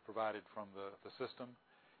water is provided from the system.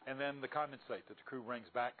 And then the condensate that the crew brings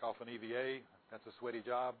back off an EVA, that's a sweaty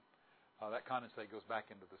job. That condensate goes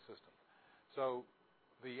back into the system. So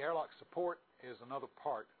the airlock support is another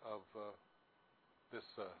part of this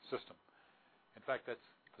system. In fact, that's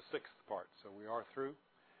the sixth part, so we are through.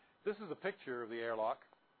 This is a picture of the airlock.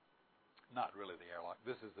 Not really the airlock.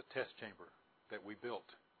 This is the test chamber that we built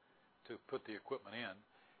to put the equipment in.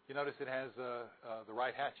 You notice it has the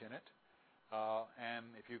right hatch in it. And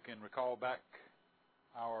if you can recall back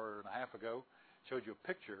an hour and a half ago, showed you a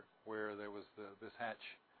picture where there was this hatch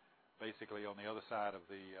basically on the other side of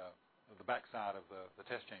the back side of the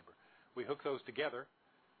test chamber. We hooked those together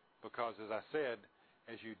because, as I said,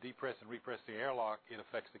 as you depress and repress the airlock, it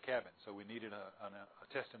affects the cabin. So we needed a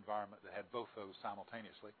test environment that had both those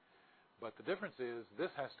simultaneously. But the difference is this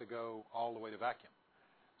has to go all the way to vacuum.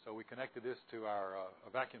 So we connected this to our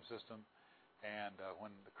vacuum system, and when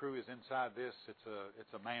the crew is inside this,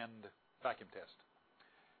 it's a manned vacuum test.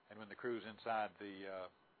 And when the crew is inside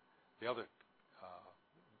the other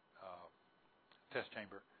test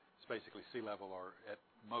chamber, it's basically sea level, or at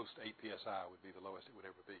most 8 psi would be the lowest it would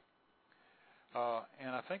ever be.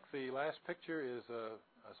 And I think the last picture is a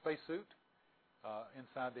spacesuit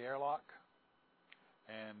inside the airlock,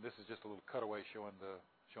 and this is just a little cutaway showing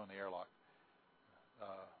the airlock.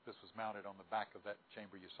 This was mounted on the back of that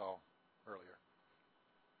chamber you saw earlier.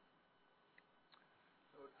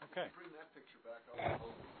 So okay. Bring that picture back.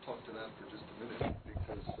 I'll talk to that for just a minute,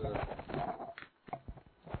 because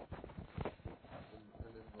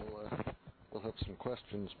and then we'll have some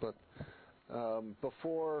questions. But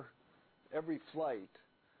before every flight,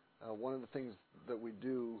 one of the things that we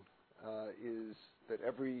do is that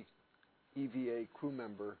every EVA crew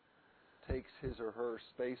member takes his or her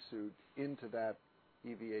spacesuit into that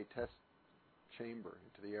EVA test chamber,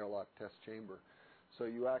 into the airlock test chamber. So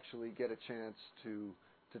you actually get a chance to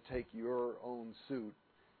take your own suit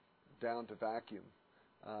down to vacuum.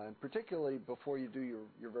 And particularly before you do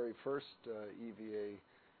your very first EVA,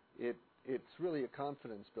 it's really a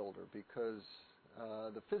confidence builder, because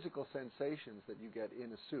the physical sensations that you get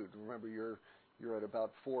in a suit, remember you're at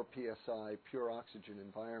about 4 psi pure oxygen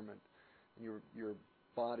environment, and your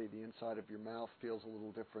body, the inside of your mouth, feels a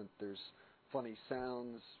little different. There's funny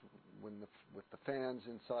sounds with the fans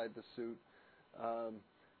inside the suit.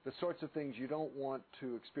 The sorts of things you don't want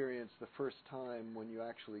to experience the first time when you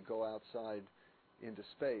actually go outside into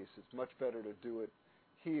space. It's much better to do it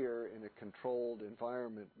here in a controlled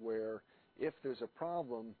environment where if there's a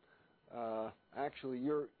problem, actually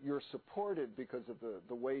you're supported because of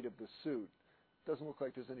the weight of the suit. It doesn't look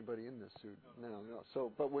like there's anybody in this suit. No.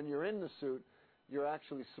 So, but when you're in the suit, you're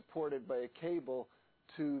actually supported by a cable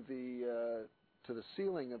to the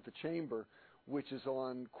ceiling of the chamber, which is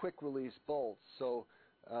on quick release bolts. So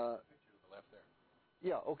picture to the left there.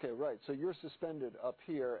 Yeah, okay, right. So you're suspended up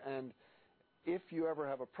here, and if you ever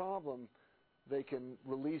have a problem, they can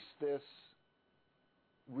release this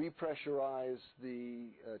repressurize the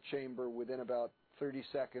chamber within about 30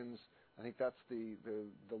 seconds. I think that's the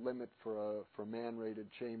limit for a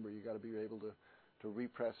man-rated chamber. You got to be able to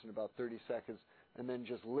repress in about 30 seconds, and then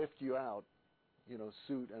just lift you out,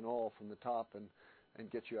 suit and all, from the top,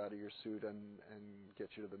 and get you out of your suit and get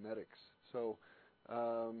you to the medics. So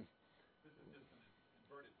this is just an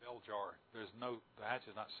inverted bell jar. The hatch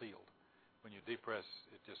is not sealed. When you depress,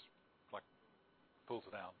 it just like pulls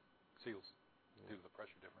it down, seals due to the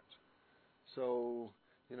pressure difference. So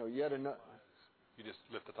yet another. You just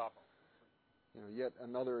lift the top off. Yet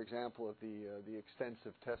another example of the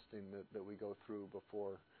extensive testing that we go through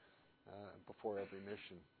before every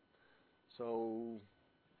mission. So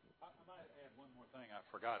I might add one more thing I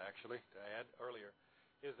forgot actually to add earlier,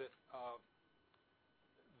 is that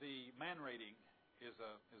the man rating is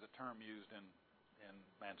a term used in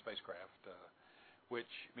manned spacecraft,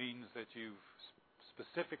 which means that you've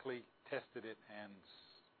specifically tested it and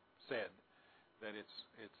said that its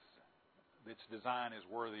design is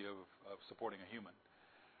worthy of supporting a human.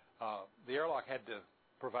 The airlock had to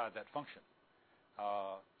provide that function.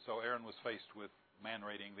 So Aaron was faced with man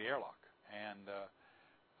rating the airlock. And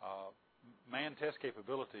man test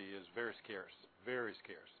capability is very scarce, very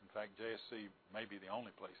scarce. In fact, JSC may be the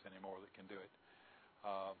only place anymore that can do it.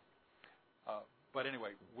 But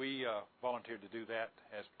anyway, we volunteered to do that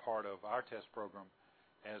as part of our test program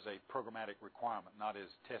as a programmatic requirement, not as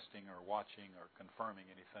testing or watching or confirming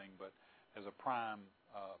anything, but as a prime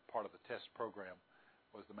part of the test program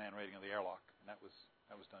was the man rating of the airlock, and that was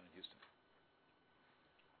done in Houston.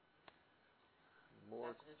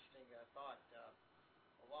 More. That's an interesting thought.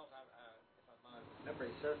 Walt, if my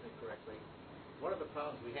memory serves me correctly, one of the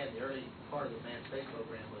problems we had in the early part of the manned space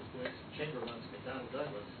program was doing some chamber runs at McDonnell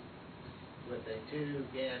Douglas with a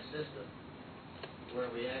two-gas system where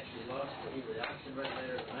we actually lost either the oxygen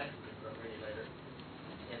regulator or the nitrogen regulator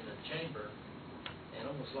in the chamber and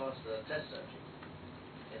almost lost the test subject.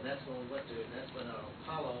 And that's when on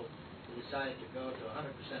Apollo we decided to go to 100%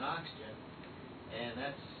 oxygen, and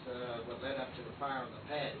that's what led up to the fire on the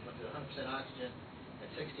pad. We went to 100% oxygen at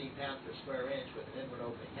 16 pounds per square inch with an inward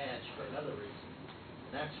opening hatch for another reason.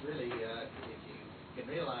 And that's really, if you can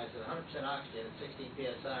realize that 100% oxygen at 16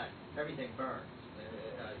 psi, everything burns.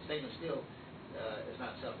 Stainless steel is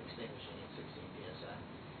not self-extinguishing at 16 psi.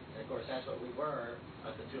 And of course, that's what we were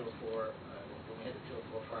at the 204, when we had the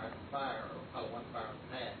 204 fire, or Apollo 1 fire on the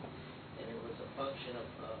pad. And it was a function of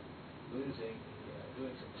doing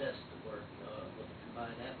some test work with the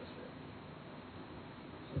combined atmosphere.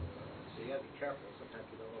 So you got to be careful. Sometimes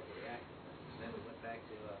you don't overreact. So then we went back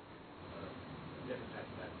to a different type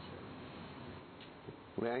of atmosphere.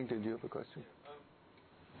 Wang, did you have a question?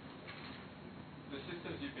 The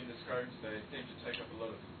systems you've been describing today seem to take up a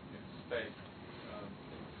lot of space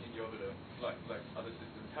in the orbiter, like other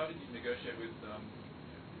systems. How did you negotiate with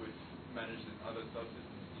managers and other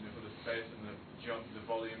subsystems, for the space and the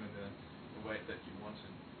volume and the weight that you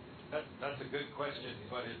wanted? That's a good question,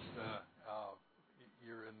 but it's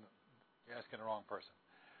you're asking the wrong person.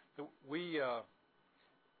 We're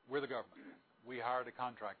the government. We hired a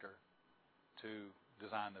contractor to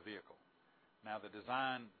design the vehicle. Now, the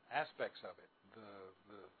design aspects of it,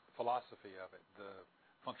 the philosophy of it, the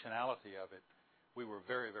functionality of it, we were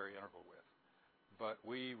very, very integral with. But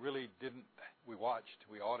we really didn't. We watched,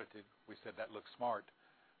 we audited, we said that looks smart,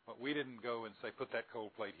 but we didn't go and say put that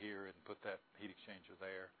cold plate here and put that heat exchanger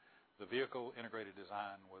there. The vehicle integrated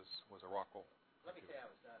design was a Rockwell. Let me tell you how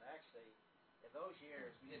it was done. Actually, in those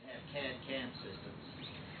years, we didn't have CAD/CAM systems,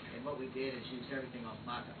 and what we did is used everything on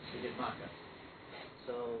mock-ups. We did mock-ups.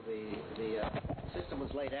 So the system was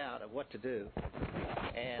laid out of what to do,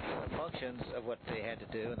 and the functions of what they had to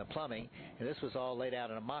do, and the plumbing, and this was all laid out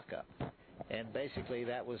in a mock-up. And basically,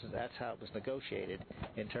 that's how it was negotiated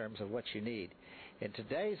in terms of what you need. In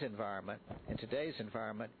today's environment,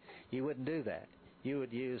 you wouldn't do that. You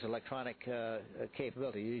would use electronic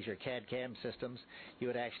capability. You use your CAD/CAM systems. You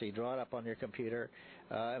would actually draw it up on your computer.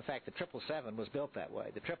 In fact, the 777 was built that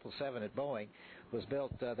way. The 777 at Boeing was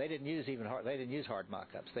built. They didn't use hard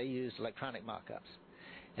mock-ups. They used electronic mock-ups.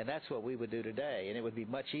 And that's what we would do today, and it would be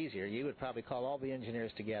much easier. You would probably call all the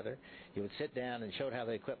engineers together. You would sit down and show how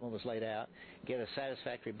the equipment was laid out, get a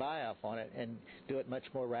satisfactory buy-off on it, and do it much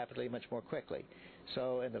more rapidly, much more quickly.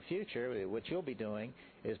 So in the future, what you'll be doing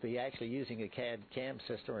is be actually using a CAD/CAM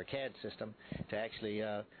system or CAD system to actually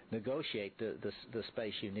negotiate the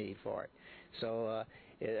space you need for it. So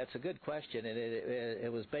that's a good question, and it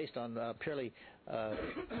was based on purely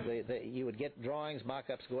you would get drawings,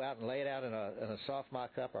 mock-ups, go out and lay it out in a soft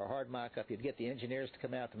mock-up or a hard mock-up. You'd get the engineers to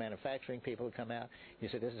come out, the manufacturing people to come out. You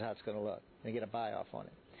say, this is how it's going to look, and you get a buy-off on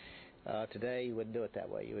it. Today, you wouldn't do it that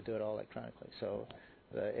way. You would do it all electronically. So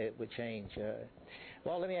it would change.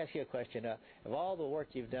 Well, let me ask you a question. Of all the work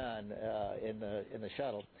you've done in the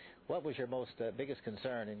shuttle, what was your biggest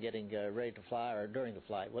concern in getting ready to fly or during the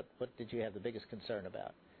flight? What did you have the biggest concern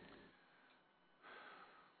about?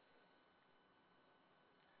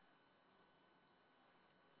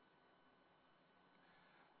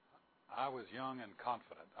 I was young and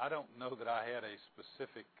confident. I don't know that I had a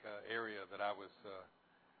specific area that I was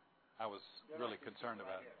really concerned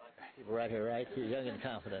about. People right here, right? You're young and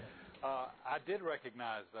confident. I did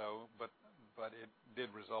recognize, though, but it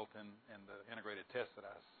did result in the integrated test that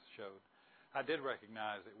I showed. I did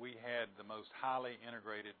recognize that we had the most highly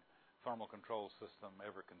integrated thermal control system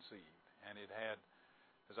ever conceived, and it had,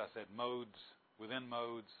 as I said, modes within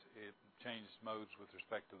modes. It changed modes with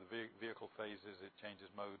respect to the vehicle phases. It changes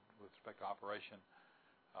mode with respect to operation.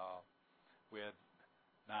 We had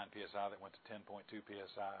 9 psi that went to 10.2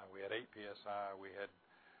 psi. We had 8 psi. We had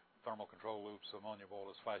thermal control loops, ammonia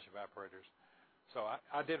boilers, flash evaporators. So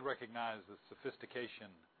I did recognize the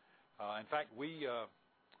sophistication. In fact, we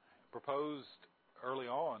proposed early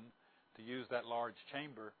on to use that large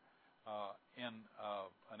chamber in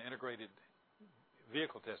an integrated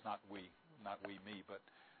vehicle test. Not me, but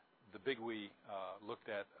the big we looked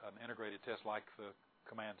at an integrated test like the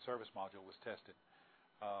command service module was tested.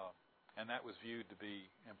 And that was viewed to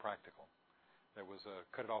be impractical. There was a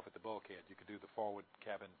cut it off at the bulkhead. You could do the forward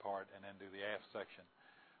cabin part and then do the aft section.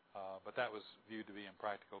 But that was viewed to be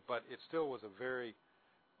impractical. But it still was a very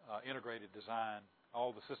integrated design.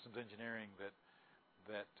 All the systems engineering that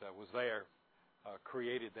was there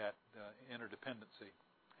created that interdependency.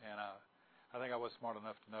 And I think I was smart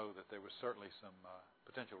enough to know that there was certainly some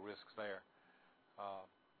potential risks there.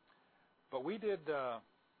 But we did...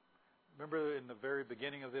 remember in the very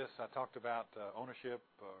beginning of this, I talked about ownership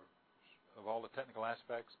of all the technical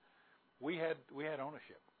aspects. We had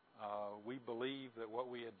ownership. We believed that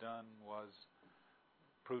what we had done was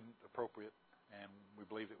prudent, appropriate, and we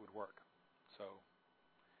believed it would work. So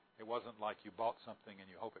it wasn't like you bought something and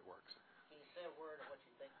you hope it works. Can you say a word of what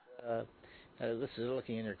you think? This is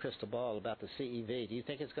looking in your crystal ball about the CEV. Do you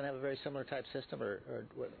think it's going to have a very similar type system, or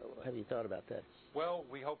have you thought about that? Well,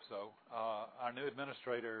 we hope so. Our new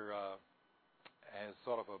administrator has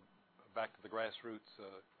sort of a back to the grassroots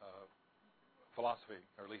philosophy,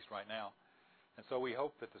 or at least right now. And so we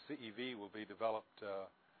hope that the CEV will be developed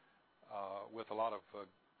with a lot of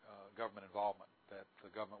government involvement, that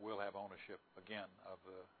the government will have ownership, again, of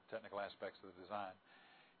the technical aspects of the design.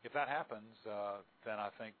 If that happens, then I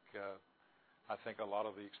think a lot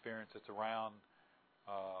of the experience that's around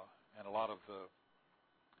and a lot of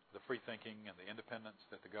the free thinking and the independence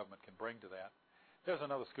that the government can bring to that. There's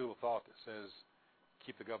another school of thought that says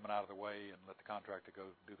keep the government out of the way and let the contractor go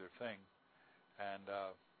do their thing. And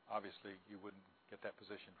obviously you wouldn't get that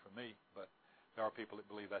position from me, but there are people that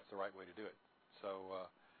believe that's the right way to do it. So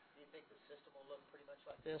do you think the system will look pretty much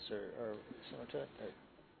like this or similar to it? Or?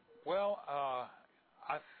 Well,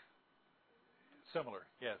 similar,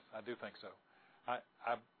 yes, I do think so.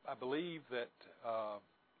 I believe that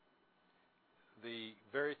the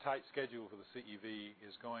very tight schedule for the CEV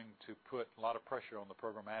is going to put a lot of pressure on the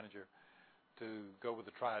program manager to go with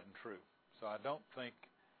the tried and true. So I don't think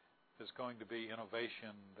there's going to be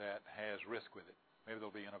innovation that has risk with it. Maybe there'll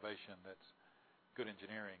be innovation that's good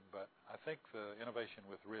engineering, but I think the innovation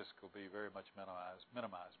with risk will be very much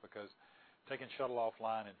minimized because taking shuttle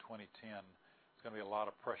offline in 2010 is going to be a lot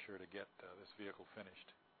of pressure to get this vehicle finished.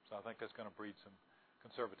 So I think that's going to breed some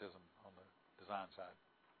conservatism on the design side.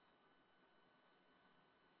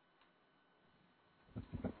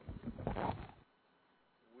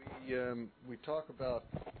 We talk about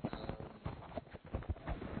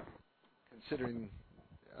considering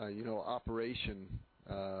operation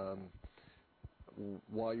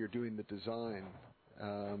while you're doing the design,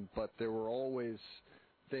 but there were always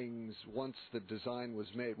things once the design was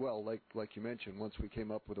made. Well, like you mentioned, once we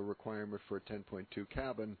came up with a requirement for a 10.2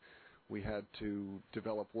 cabin, we had to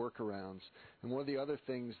develop workarounds. And one of the other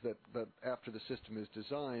things that after the system is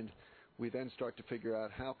designed, we then start to figure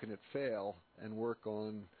out how can it fail and work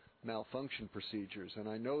on malfunction procedures. And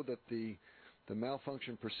I know that the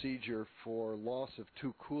malfunction procedure for loss of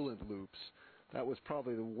 2 coolant loops, that was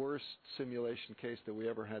probably the worst simulation case that we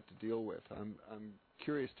ever had to deal with. I'm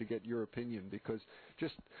curious to get your opinion because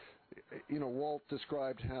just, Walt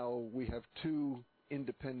described how we have 2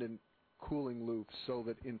 independent cooling loops so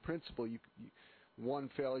that in principle one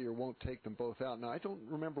failure won't take them both out. Now, I don't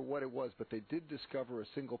remember what it was, but they did discover a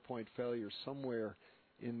single point failure somewhere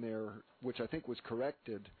in there, which I think was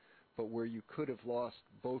corrected, but where you could have lost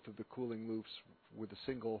both of the cooling loops with a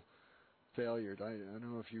single failure. I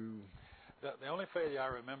don't know if you... The only failure I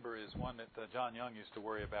remember is one that John Young used to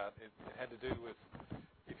worry about. It had to do with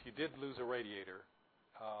if you did lose a radiator,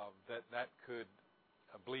 that could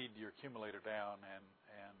bleed your accumulator down,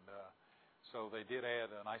 and so they did add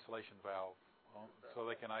an isolation valve so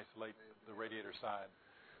they can isolate the radiator side.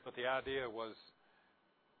 But the idea was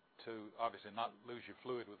to obviously not lose your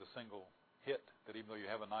fluid with a single hit, that even though you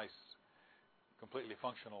have a nice, completely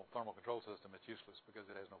functional thermal control system, it's useless because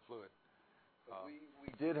it has no fluid.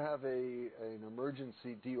 We did have an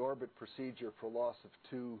emergency deorbit procedure for loss of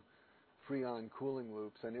 2 Freon cooling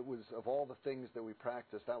loops, and it was, of all the things that we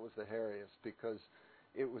practiced, that was the hairiest, because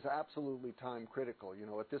it was absolutely time critical. You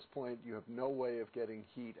know, at this point, you have no way of getting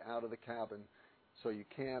heat out of the cabin, so you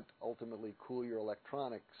can't ultimately cool your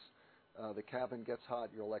electronics. The cabin gets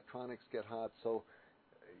hot, your electronics get hot, so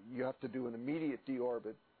you have to do an immediate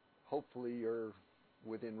deorbit. Hopefully you're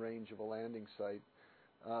within range of a landing site.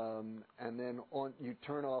 And then you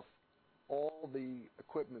turn off all the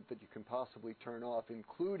equipment that you can possibly turn off,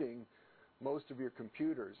 including most of your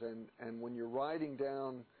computers. And when you're riding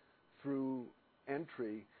down through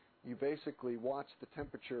entry, you basically watch the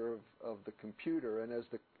temperature of the computer, and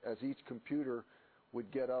as each computer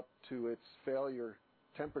would get up to its failure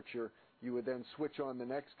temperature, you would then switch on the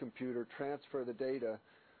next computer, transfer the data,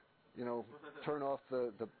 turn off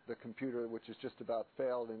the computer which is just about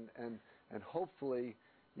failed, and hopefully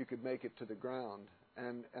you could make it to the ground.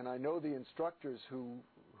 And I know the instructors who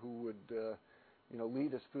would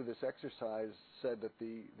lead us through this exercise said that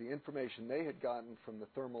the information they had gotten from the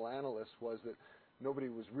thermal analysts was that nobody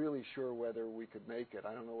was really sure whether we could make it.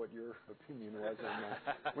 I don't know what your opinion was on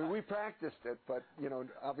that. We practiced it, but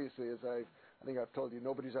obviously, as I think I've told you,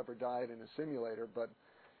 nobody's ever died in a simulator, but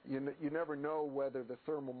you never know whether the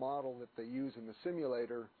thermal model that they use in the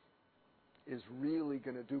simulator is really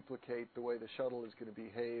going to duplicate the way the shuttle is going to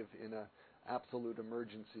behave in an absolute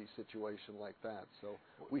emergency situation like that. So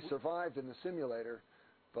we survived in the simulator,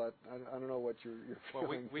 but I don't know what you're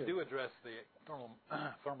feeling. Well, we do address the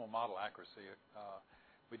thermal model accuracy.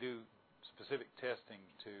 We do specific testing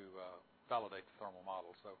to validate the thermal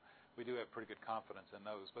model, so we do have pretty good confidence in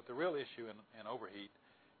those. But the real issue in overheat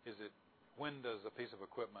is that when does a piece of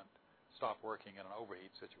equipment stop working in an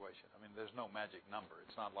overheat situation? I mean, there's no magic number.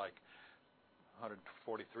 It's not like 143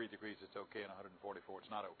 degrees it's okay and 144 it's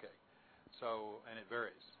not okay. So, and it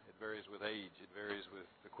varies. It varies with age. It varies with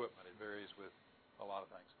equipment. It varies with a lot of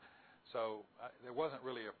things. So there wasn't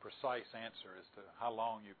really a precise answer as to how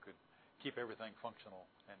long you could keep everything functional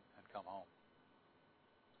and come home.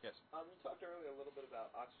 Yes? You talked earlier a little bit about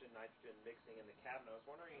oxygen-nitrogen mixing in the cabin. I was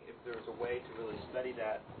wondering if there was a way to really study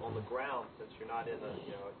that on the ground, since you're not in a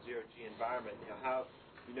zero-G environment. How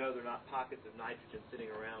there are not pockets of nitrogen sitting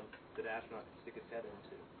around that an astronaut can stick his head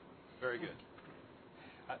into. Very good.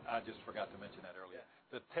 I just forgot to mention that earlier.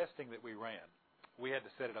 Yeah. The testing that we ran, we had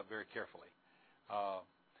to set it up very carefully.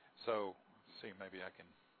 So, see, maybe I can,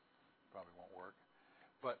 probably won't work.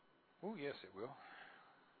 But, oh, yes, it will.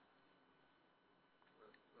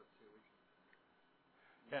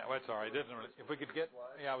 Yeah, well, that's all right. It doesn't really, if we could get,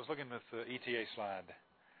 I was looking at the ETA slide.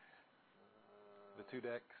 The 2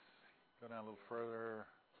 decks. Go down a little further.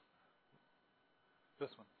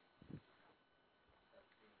 This one.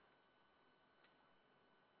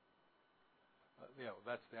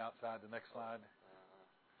 That's the outside. The next slide.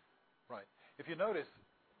 Right. If you notice,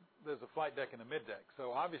 there's a flight deck and a mid deck.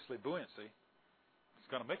 So obviously buoyancy is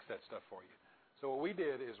going to mix that stuff for you. So what we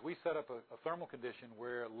did is we set up a thermal condition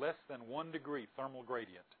where less than 1 degree thermal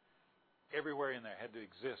gradient everywhere in there had to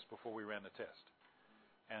exist before we ran the test.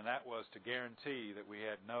 And that was to guarantee that we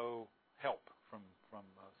had no help from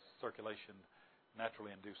circulation,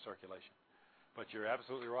 naturally induced circulation. But you're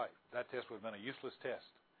absolutely right. That test would have been a useless test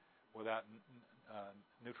without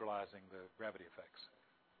neutralizing the gravity effects.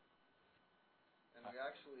 And we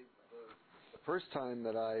actually, the first time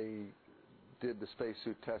that I did the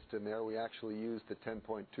spacesuit test in there, we actually used the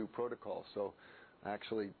 10.2 protocol. So I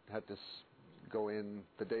actually had to go in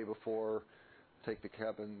the day before, take the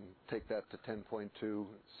cabin, take that to 10.2,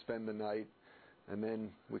 spend the night, and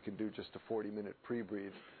then we can do just a 40-minute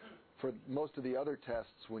pre-breathe. For most of the other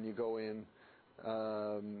tests, when you go in,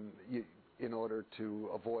 in order to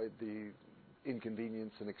avoid the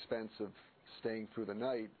inconvenience and expense of staying through the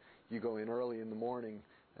night, you go in early in the morning,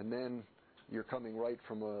 and then you're coming right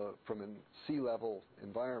from a sea level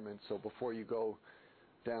environment. So before you go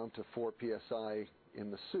down to 4 psi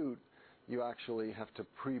in the suit, you actually have to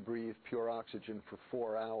pre-breathe pure oxygen for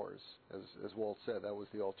 4 hours, as Walt said. That was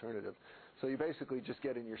the alternative. So you basically just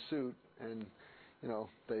get in your suit, and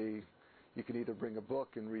you can either bring a book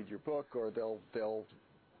and read your book, or they'll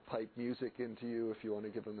pipe music into you if you want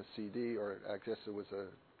to give them a CD, or I guess it was a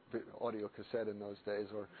audio cassette in those days,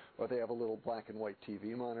 or they have a little black and white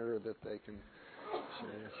TV monitor that they can show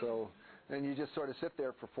you. So, and you just sort of sit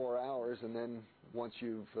there for 4 hours, and then once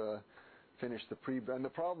you've finished and the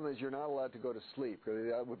problem is you're not allowed to go to sleep.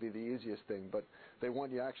 That would be the easiest thing, but they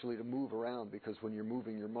want you actually to move around, because when you're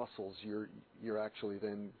moving your muscles, you're actually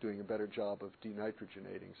then doing a better job of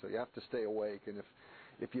denitrogenating. So you have to stay awake, and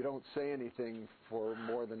if you don't say anything for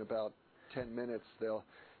more than about 10 minutes, they'll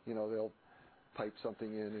pipe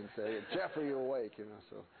something in and say, "Jeff, are you awake?"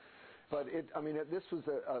 So, but this was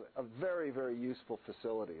a very, very useful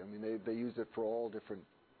facility. I mean, they used it for all different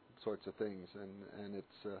sorts of things, and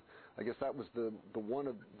it's I guess that was the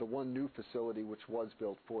one new facility which was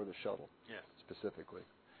built for the shuttle. Yes. Specifically.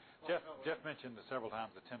 Jeff mentioned several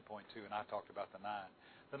times the 10.2, and I talked about the 9.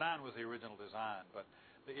 The 9 was the original design, but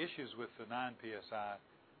the issues with the 9 PSI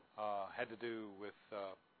had to do with you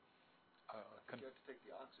had to take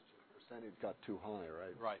the oxygen percentage got too high,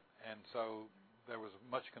 right? Right, and so there was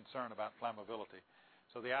much concern about flammability.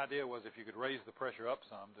 So the idea was if you could raise the pressure up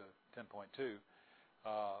some to 10.2,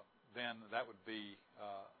 then that would be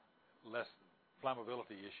less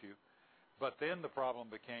flammability issue. But then the problem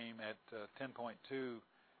became at 10.2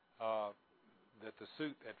 that the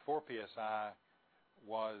suit at 4 psi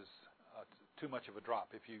was too much of a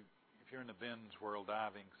drop. If you're in the Ben's world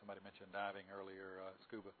diving, somebody mentioned diving earlier,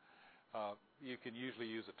 scuba, you can usually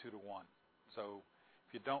use a 2-to-1. So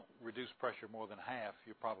if you don't reduce pressure more than half,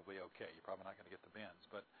 you're probably okay. You're probably not going to get the Ben's.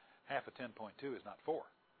 But half of 10.2 is not 4,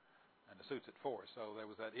 and the suit's at 4. So there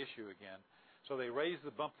was that issue again. So they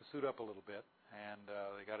bumped the suit up a little bit, and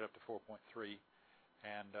they got it up to 4.3,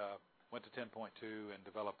 and went to 10.2 and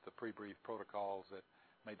developed the pre-breathe protocols that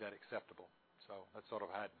made that acceptable. So that's sort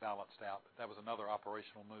of how it balanced out. That was another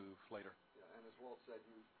operational move later. Yeah, and as Walt said,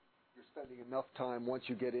 you're spending enough time once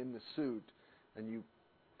you get in the suit and you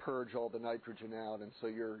purge all the nitrogen out, and so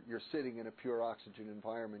you're sitting in a pure oxygen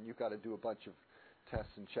environment. You've got to do a bunch of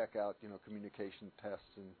tests and check out, communication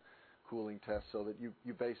tests and cooling tests, so that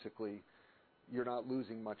you basically, you're not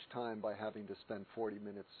losing much time by having to spend 40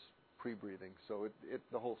 minutes pre-breathing. So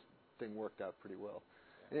the whole thing worked out pretty well.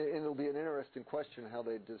 And it'll be an interesting question how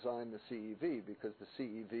they design the CEV, because the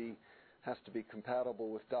CEV has to be compatible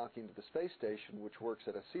with docking to the space station, which works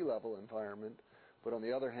at a sea level environment. But on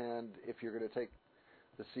the other hand, if you're going to take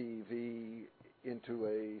the CEV into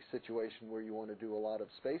a situation where you want to do a lot of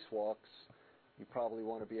spacewalks, you probably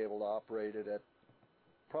want to be able to operate it at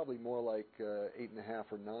probably more like 8.5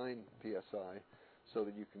 or 9 psi, so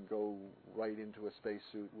that you can go right into a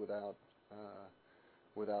spacesuit without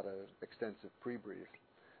an extensive pre-breathe.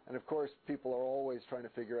 And of course, people are always trying to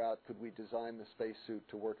figure out, could we design the spacesuit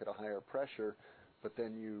to work at a higher pressure, but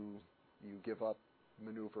then you give up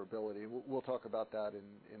maneuverability. We'll talk about that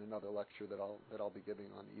in another lecture that I'll be giving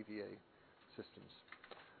on EVA systems.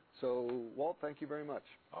 So, Walt, thank you very much.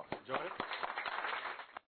 Oh, enjoyed it.